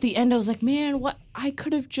 At the end, I was like, man, what? I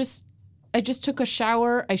could have just just took a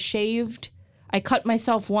shower. I shaved. I cut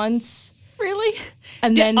myself once. Really?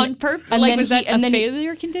 And then on purpose? and Like, then was that and a then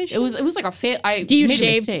failure condition? It was like a fail. I You made a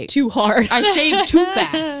shaved mistake. too hard. I shaved too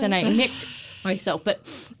fast and I nicked myself.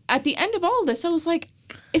 But at the end of all of this, I was like,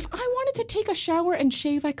 if I wanted to take a shower and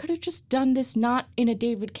shave, I could have just done this not in a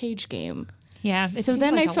David Cage game. Yeah. So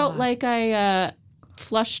then I felt like I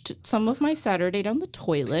flushed some of my Saturday down the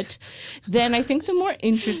toilet. Then I think the more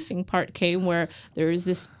interesting part came where there is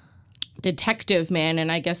this detective man,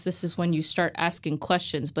 and I guess this is when you start asking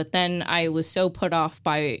questions. But then I was so put off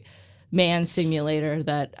by Man Simulator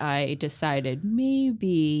that I decided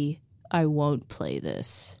maybe I won't play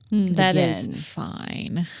this. That again. is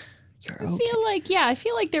fine. You're okay. I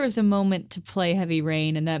feel like there was a moment to play Heavy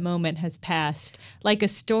Rain, and that moment has passed, like a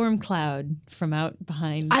storm cloud from out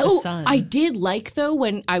behind the sun. I did like, though,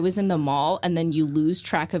 when I was in the mall and then you lose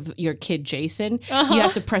track of your kid Jason. You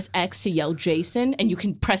have to press X to yell Jason, and you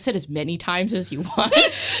can press it as many times as you want.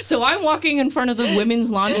 So I'm walking in front of the women's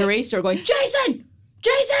lingerie store going, Jason!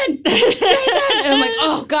 Jason! Jason! And I'm like,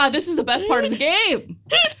 oh, God, this is the best part of the game.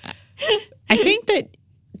 I think that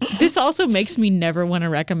this also makes me never want to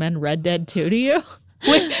recommend Red Dead 2 to you.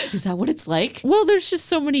 Wait, is that what it's like? Well, there's just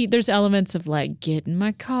so many, there's elements of like getting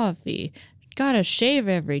my coffee, gotta shave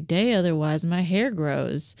every day, otherwise my hair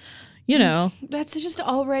grows. You know. That's just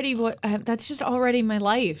already my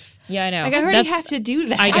life. Yeah, I know. Like, I already have to do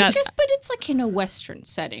that. I guess, but it's like in a Western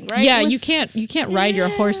setting, right? Yeah, Like, you can't ride your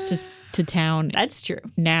horse to town That's true.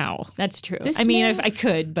 now. That's true. This I mean, man- if I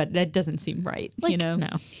could, but that doesn't seem right. Like, you know. No.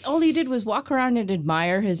 all he did was walk around and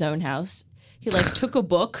admire his own house. He like took a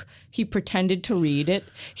book, he pretended to read it,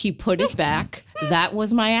 he put it back. That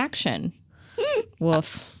was my action.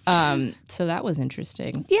 Woof. So that was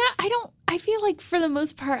interesting. Yeah, I feel like for the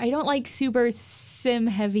most part, I don't like super sim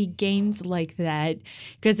heavy games like that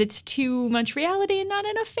because it's too much reality and not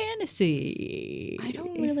enough fantasy. I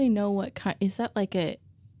don't really know what kind. Is that like a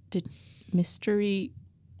mystery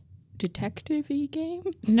detective-y game?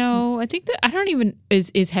 No, I think that I don't even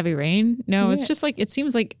is Heavy Rain. No, it's Yeah. just like it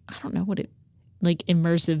seems like I don't know what it like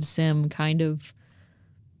immersive sim kind of.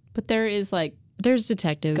 But there is like There's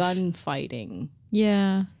detective gunfighting.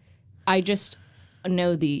 Yeah. I just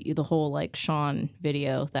know the whole like Sean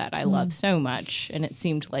video that I love so much, and it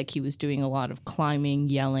seemed like he was doing a lot of climbing,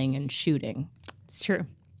 yelling, and shooting. It's true.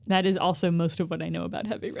 That is also most of what I know about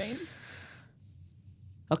Heavy Rain.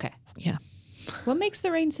 Okay. Yeah. What makes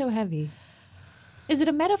the rain so heavy? Is it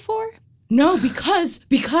a metaphor? No,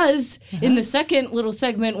 because in the second little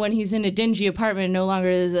segment when he's in a dingy apartment and no longer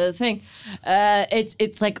is a thing,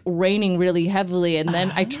 it's like raining really heavily, and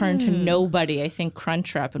then I turned to nobody, I think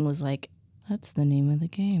Crunchwrap, and was like, "That's the name of the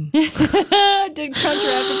game." Did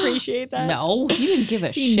Crunchwrap appreciate that? No, he didn't give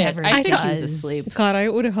a shit. never I think he was does. asleep. God, I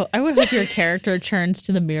would hope your character turns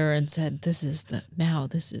to the mirror and said, "This is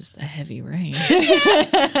the heavy rain."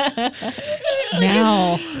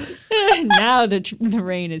 Now, Now the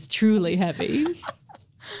rain is truly heavy.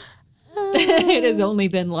 It has only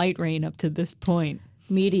been light rain up to this point.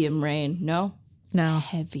 Medium rain. No, no.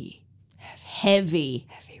 heavy. Heavy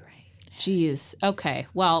rain. Jeez. Okay.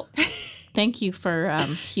 Well, thank you for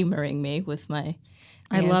humoring me with my.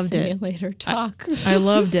 I loved it. Simulator talk. I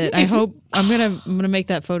loved it. I hope I'm gonna make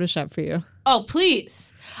that Photoshop for you. Oh,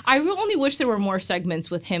 please. I only wish there were more segments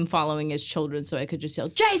with him following his children so I could just yell,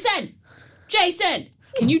 Jason! Jason!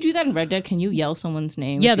 Can you do that in Red Dead? Can you yell someone's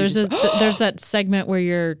name? Yeah, if you there's just- there's that segment where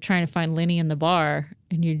you're trying to find Lenny in the bar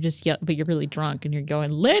and you just yell, but you're really drunk and you're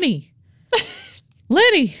going, Lenny!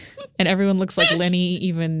 Lenny! And everyone looks like Lenny,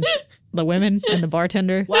 even the women and the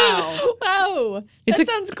bartender. Wow. Wow. It's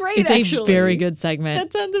Sounds great, It's actually. a very good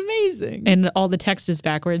segment. That sounds amazing. And all the text is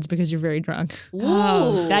backwards because you're very drunk.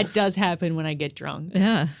 Ooh. That does happen when I get drunk.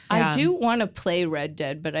 Yeah. I do want to play Red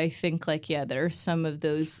Dead, but I think, like, yeah, there are some of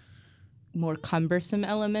those more cumbersome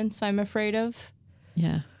elements I'm afraid of.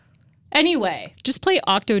 Yeah. Anyway. Just play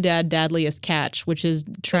Octodad Dadliest Catch, which is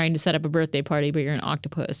trying to set up a birthday party, but you're an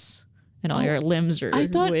octopus and all your limbs are I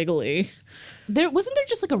thought- wiggly. Wasn't there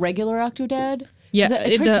just like a regular Octodad? Yeah, 'Cause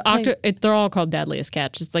I tried to play- they're all called Dadliest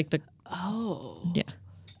Catch. It's like the yeah.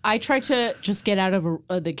 I tried to just get out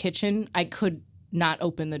of the kitchen. I could not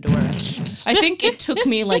open the door. I think it took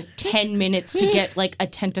me like 10 minutes to get like a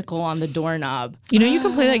tentacle on the doorknob. You know, you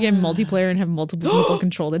can play that game multiplayer and have multiple people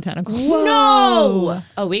control the tentacles. No!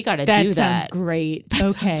 Oh, we got to That do sounds that. great.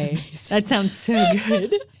 Okay. That sounds so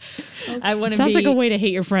good. I want to Sounds be like a way to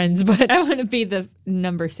hate your friends, but I want to be the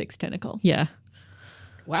number 6 tentacle. yeah,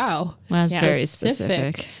 Wow. that's Yeah. very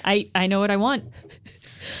Specific. specific. I know what I want.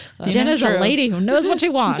 Jenna's a true. lady who knows what she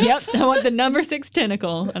wants. Yep. I want the number 6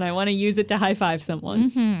 tentacle and I want to use it to high five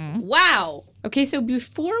someone. Wow. Okay, so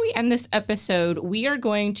before we end this episode, we are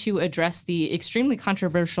going to address the extremely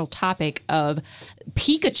controversial topic of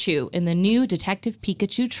Pikachu in the new Detective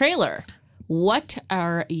Pikachu trailer. What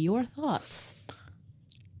are your thoughts?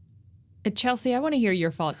 Chelsea, I want to hear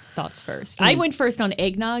your thoughts first. I went first on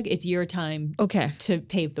eggnog. It's your time to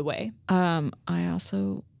pave the way. I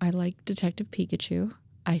like Detective Pikachu.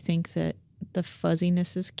 I think that the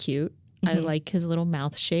fuzziness is cute. I like his little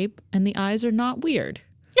mouth shape, and the eyes are not weird.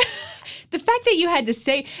 The fact that you had to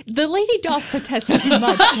say, the lady doth protest too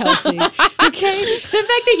much, Chelsea. Okay? The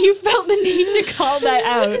fact that you felt the need to call that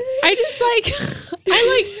out.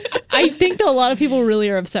 I think that a lot of people really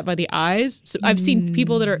are upset by the eyes. So I've seen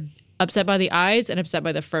people that are upset by the eyes and upset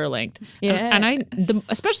by the fur length. Yeah.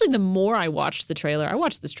 Especially the more I watched the trailer, I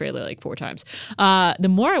watched this trailer like 4 times. The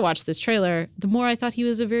more I watched this trailer, the more I thought he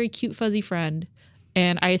was a very cute, fuzzy friend.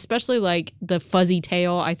 And I especially like the fuzzy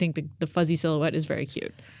tail. I think the fuzzy silhouette is very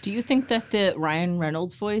cute. Do you think that the Ryan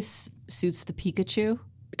Reynolds voice suits the Pikachu?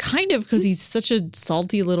 Kind of, because he's such a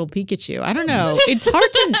salty little Pikachu. I don't know. It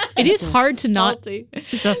is hard to not.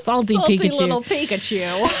 It's a salty Pikachu. Little Pikachu.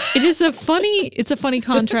 It's a funny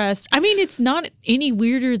contrast. I mean, it's not any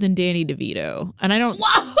weirder than Danny DeVito, and I don't.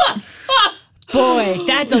 Boy,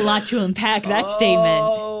 that's a lot to unpack. That statement.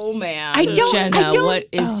 Oh man, Jenna, what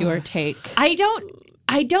is your take?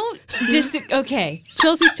 Okay.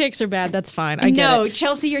 Chelsea's takes are bad. That's fine. I get it.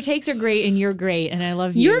 Chelsea, your takes are great, and you're great, and I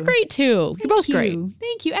love you. You're great too. You're both great.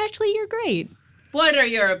 Thank you. Ashley, you're great. What are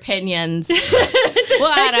your opinions?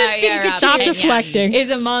 What are your Stop opinions? deflecting. Is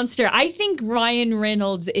a monster. I think Ryan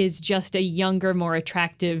Reynolds is just a younger, more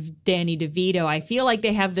attractive Danny DeVito. I feel like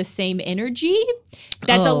they have the same energy.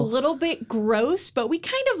 That's a little bit gross, but we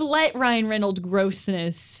kind of let Ryan Reynolds'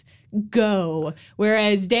 grossness go,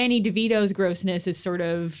 whereas Danny DeVito's grossness is sort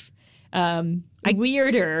of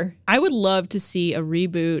weirder. I would love to see a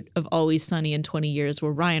reboot of Always Sunny in 20 Years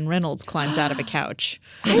where Ryan Reynolds climbs out of a couch.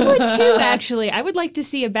 I would too, actually. I would like to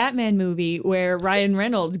see a Batman movie where Ryan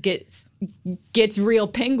Reynolds gets real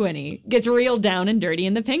penguin-y, gets real down and dirty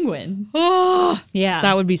in the Penguin. Oh, yeah.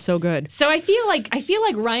 That would be so good. So I feel like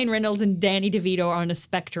Ryan Reynolds and Danny DeVito are on a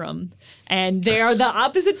spectrum, and they are the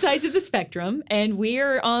opposite sides of the spectrum, and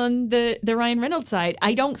we're on the Ryan Reynolds side.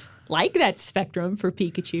 I don't like that spectrum for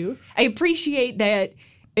Pikachu. I appreciate that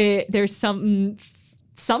there's something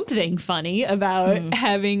funny about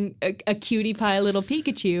having a cutie pie little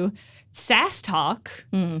Pikachu sass talk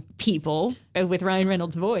people with Ryan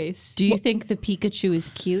Reynolds' voice. Do you think the Pikachu is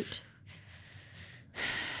cute?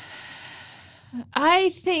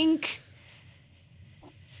 I think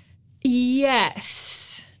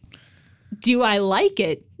yes. Do I like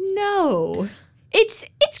it? No. It's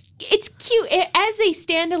cute as a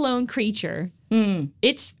standalone creature.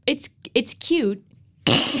 It's cute.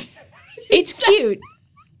 It's cute.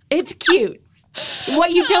 It's cute.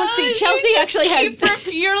 What you don't see, Chelsea actually has.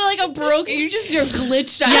 You're like a broken. You're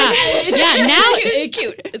glitched out. Yeah. Now it's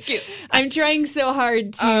cute. It's cute. I'm trying so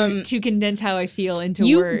hard to condense how I feel into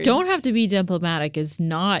you words. don't have to be diplomatic. Is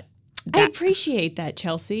not. I appreciate that,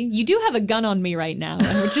 Chelsea. You do have a gun on me right now, which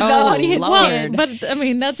is the audience can. But I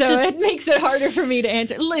mean, that's so just it makes it harder for me to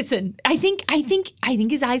answer. Listen, I think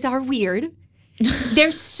his eyes are weird.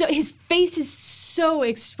 His face is so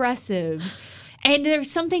expressive. And there's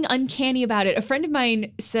something uncanny about it. A friend of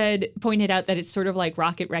mine pointed out that it's sort of like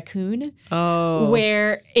Rocket Raccoon. Oh.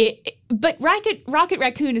 But Rocket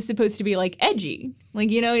Raccoon is supposed to be like edgy. Like,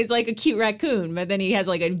 he's like a cute raccoon, but then he has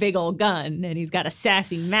like a big old gun and he's got a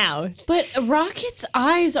sassy mouth. But Rocket's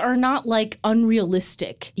eyes are not like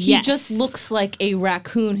unrealistic. He just looks like a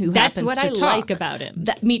raccoon who happens to talk. That's what I like about him.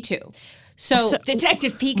 Me too. So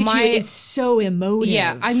Detective Pikachu is so emotive.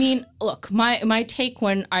 Yeah, I mean, look, my take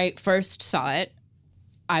when I first saw it,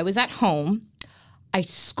 I was at home. I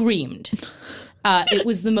screamed. It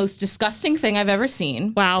was the most disgusting thing I've ever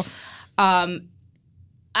seen. Wow.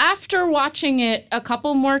 After watching it a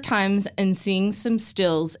couple more times and seeing some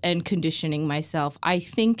stills and conditioning myself, I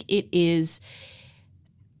think it is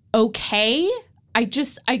okay. I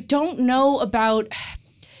don't know about...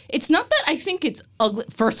 It's not that I think it's ugly.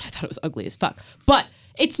 First, I thought it was ugly as fuck. But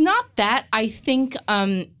it's not that. I think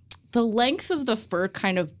the length of the fur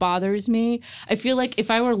kind of bothers me. I feel like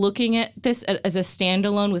if I were looking at this as a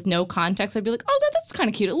standalone with no context, I'd be like, oh, that's kind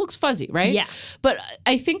of cute. It looks fuzzy, right? Yeah. But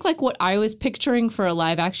I think like what I was picturing for a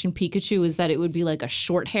live action Pikachu is that it would be like a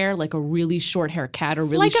short hair, like a really short hair cat or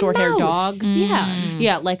really like short hair dog. Yeah.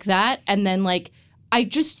 Yeah, like that. And then like I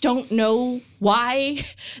just don't know why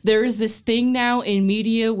there is this thing now in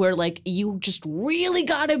media where like you just really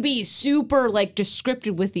gotta be super like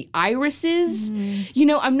descriptive with the irises. You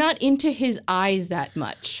know, I'm not into his eyes that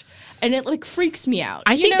much. And it like freaks me out.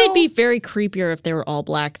 I think they'd be very creepier if they were all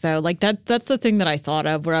black though. Like that's the thing that I thought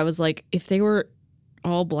of where I was like, if they were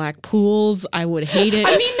all black pools, I would hate it.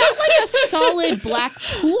 I mean, not like a solid black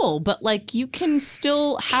pool, but like you can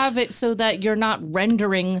still have it so that you're not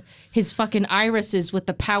rendering his fucking irises with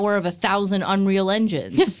the power of 1,000 Unreal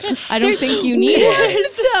Engines. I don't think you need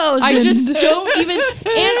it. I just don't even.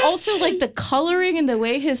 And also, like the coloring and the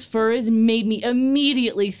way his fur is made me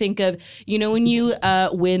immediately think of, you know, when you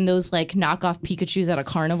win those like knockoff Pikachus at a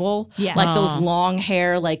carnival, like those long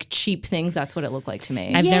hair, like cheap things. That's what it looked like to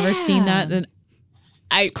me. I've never seen that. And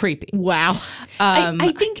it's creepy. Wow.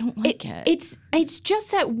 I think don't like it. It's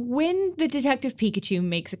just that when the Detective Pikachu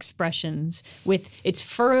makes expressions with its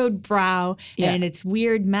furrowed brow and its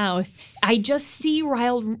weird mouth, I just see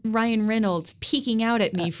Ryan Reynolds peeking out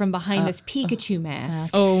at me from behind this Pikachu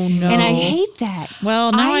mask. Oh no. And I hate that.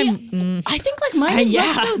 Well, now I think like mine is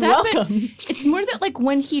less so that, but welcome. it's more that like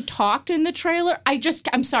when he talked in the trailer,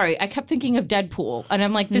 I'm sorry, I kept thinking of Deadpool, and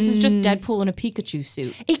I'm like, this is just Deadpool in a Pikachu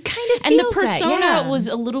suit. It kind of feels And the persona that, was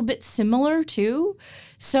a little bit similar too,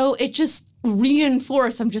 so it just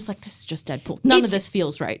reinforced. I'm just like, this is just Deadpool. None of this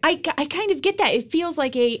feels right. I kind of get that. It feels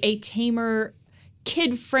like a tamer,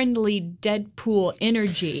 kid-friendly Deadpool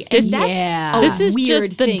energy. And that's a this is weird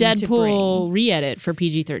just the thing to Deadpool bring. re-edit for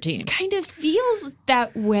PG-13. Kind of feels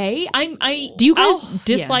that way. Do you guys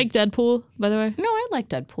dislike Deadpool, by the way? No, I like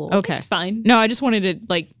Deadpool. Okay. It's fine. No, I just wanted to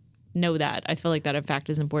like know that. I feel like that in fact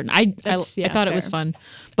is important. I thought it was fair. fun.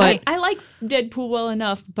 But I like Deadpool well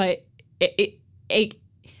enough, but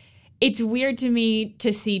it's weird to me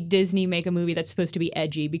to see Disney make a movie that's supposed to be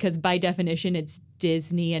edgy because by definition it's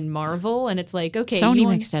Disney and Marvel, and it's like, okay, Sony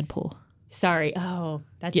makes Deadpool. Sorry. Oh,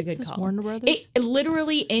 that's a good Is this call. Warner Brothers?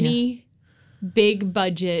 Literally any big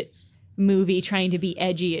budget movie trying to be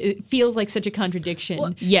edgy, it feels like such a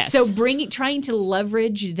contradiction. Yes. So trying to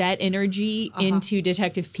leverage that energy into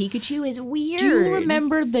Detective Pikachu is weird. Do you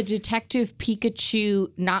remember the Detective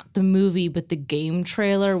Pikachu, not the movie, but the game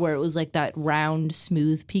trailer where it was like that round,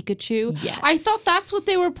 smooth Pikachu? Yes. I thought that's what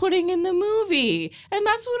they were putting in the movie. And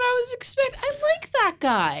that's what I was expecting. I like that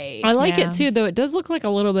guy. I like it too, though it does look like a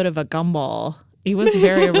little bit of a gumball. He was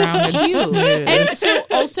very round and smooth. And so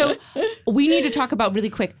also, we need to talk about really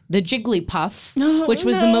quick the Jigglypuff, which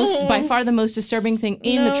was by far the most disturbing thing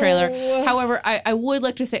in the trailer. However, I would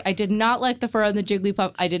like to say I did not like the fur on the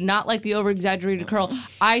Jigglypuff. I did not like the over-exaggerated curl.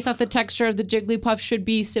 I thought the texture of the Jigglypuff should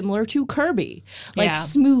be similar to Kirby. Like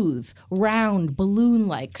smooth, round,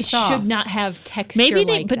 balloon-like, soft. Should not have texture Maybe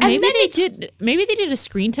they did. Maybe they did a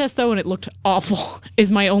screen test though, and it looked awful.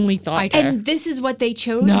 Is my only thought there. And this is what they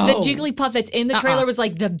chose? No. The Jigglypuff that's in the trailer was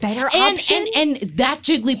like the better option? And that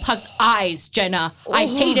Jigglypuff's eyes, Jenna. I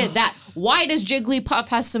hated that. Why does Jigglypuff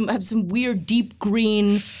have some weird deep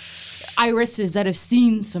green irises that have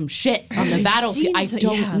seen some shit on the battlefield? I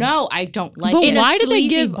don't know. I don't like But it. why did they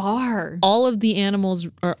give all of the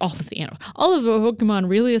Pokemon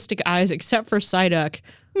realistic eyes except for Psyduck?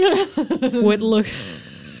 Would look.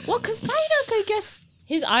 Well, because Psyduck, I guess.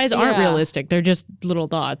 His eyes aren't realistic. They're just little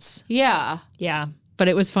dots. Yeah. Yeah. But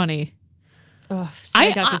it was funny.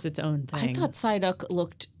 Psyduck is its own thing. I thought Psyduck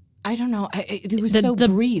looked, I don't know, it was so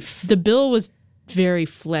brief. The bill was very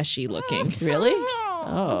fleshy looking. Really?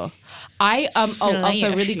 Oh.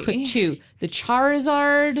 Also really quick too, the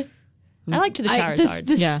Charizard. I liked the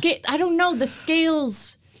Charizard. I don't know, the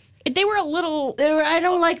scales. They were a little. I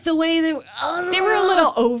don't like the way they were. They were a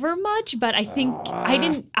little over much, but I think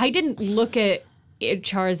I didn't look at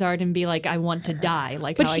Charizard and be like, I want to die,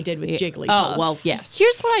 like how I did with Jigglypuff. Oh, well, yes.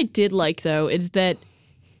 Here's what I did like, though, is that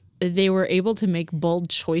they were able to make bold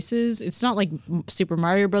choices. It's not like Super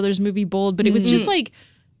Mario Brothers movie bold, but it was just like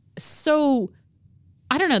so...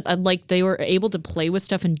 I don't know, like they were able to play with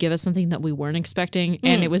stuff and give us something that we weren't expecting,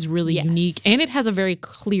 and it was really unique, and it has a very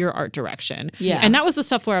clear art direction. Yeah. And that was the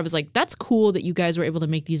stuff where I was like, that's cool that you guys were able to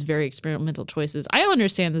make these very experimental choices. I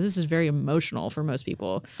understand that this is very emotional for most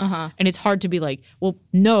people, and it's hard to be like, well,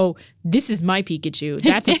 no, this is my Pikachu.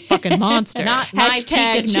 That's a fucking monster. Not my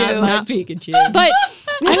Pikachu. Not my Pikachu. But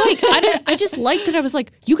I just liked that I was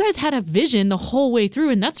like, you guys had a vision the whole way through,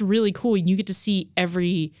 and that's really cool. You get to see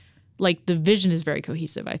every... Like, the vision is very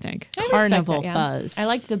cohesive, I think. Carnival Fuzz. I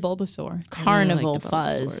liked the Bulbasaur. Carnival liked the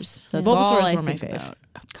Fuzz. That's Bulbasaur all is I one of my think fave. about.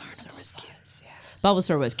 Bulbasaur was cute.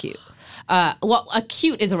 Bulbasaur was cute. Well,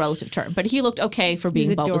 cute is a relative term, but he looked okay for being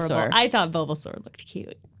Bulbasaur. I thought Bulbasaur looked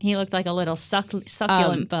cute. He looked like a little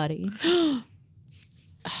succulent buddy.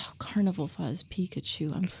 Carnival Fuzz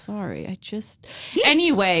Pikachu. I'm sorry.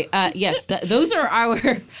 Anyway, yes, those are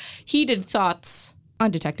our heated thoughts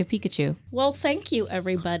on Detective Pikachu. Well, thank you,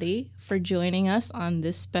 everybody, for joining us on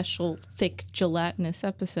this special, thick, gelatinous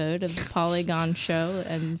episode of the Polygon Show that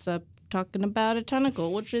ends up talking about a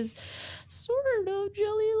tentacle, which is sort of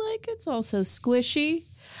jelly-like. It's also squishy.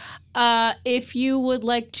 If you would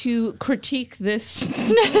like to critique this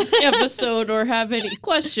episode or have any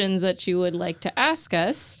questions that you would like to ask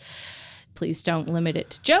us, please don't limit it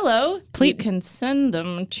to Jell-O. You can send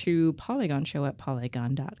them to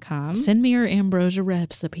polygonshow@polygon.com. Send me your Ambrosia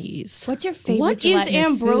recipes. What's your favorite What is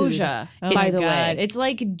gelatinous Ambrosia, food? by Oh the my God. way? It's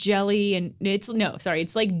like jelly and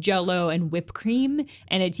it's like Jell-O and whipped cream,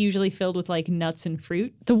 and it's usually filled with like nuts and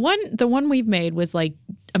fruit. The one we've made was like,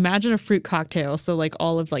 imagine a fruit cocktail. So like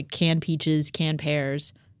all of like canned peaches, canned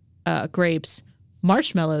pears, grapes,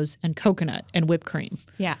 marshmallows, and coconut and whipped cream.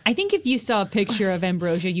 Yeah, I think if you saw a picture of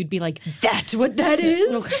Ambrosia, you'd be like, "That's what that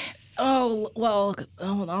is." Okay. Oh, well,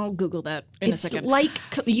 I'll Google that in a second.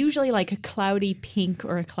 It's usually like a cloudy pink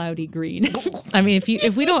or a cloudy green. I mean,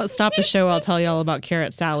 if we don't stop the show, I'll tell you all about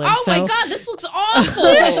carrot salad. Oh my God, this looks awful.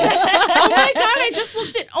 Oh my God, I just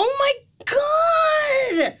looked at, oh my God.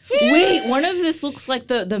 Wait, one of this looks like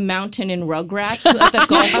the mountain in Rugrats at the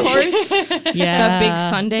golf course. Yeah. The big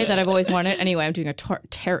sundae that I've always wanted. Anyway, I'm doing a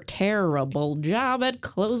terrible job at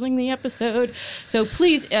closing the episode. So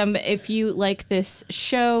please, if you like this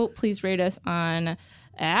show, please rate us on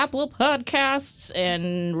Apple Podcasts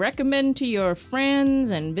and recommend to your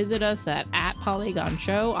friends, and visit us at Polygon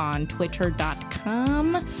Show on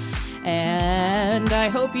twitter.com. And I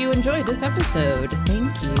hope you enjoyed this episode.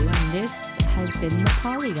 Thank you. And this has been the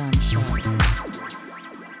Polygon Show.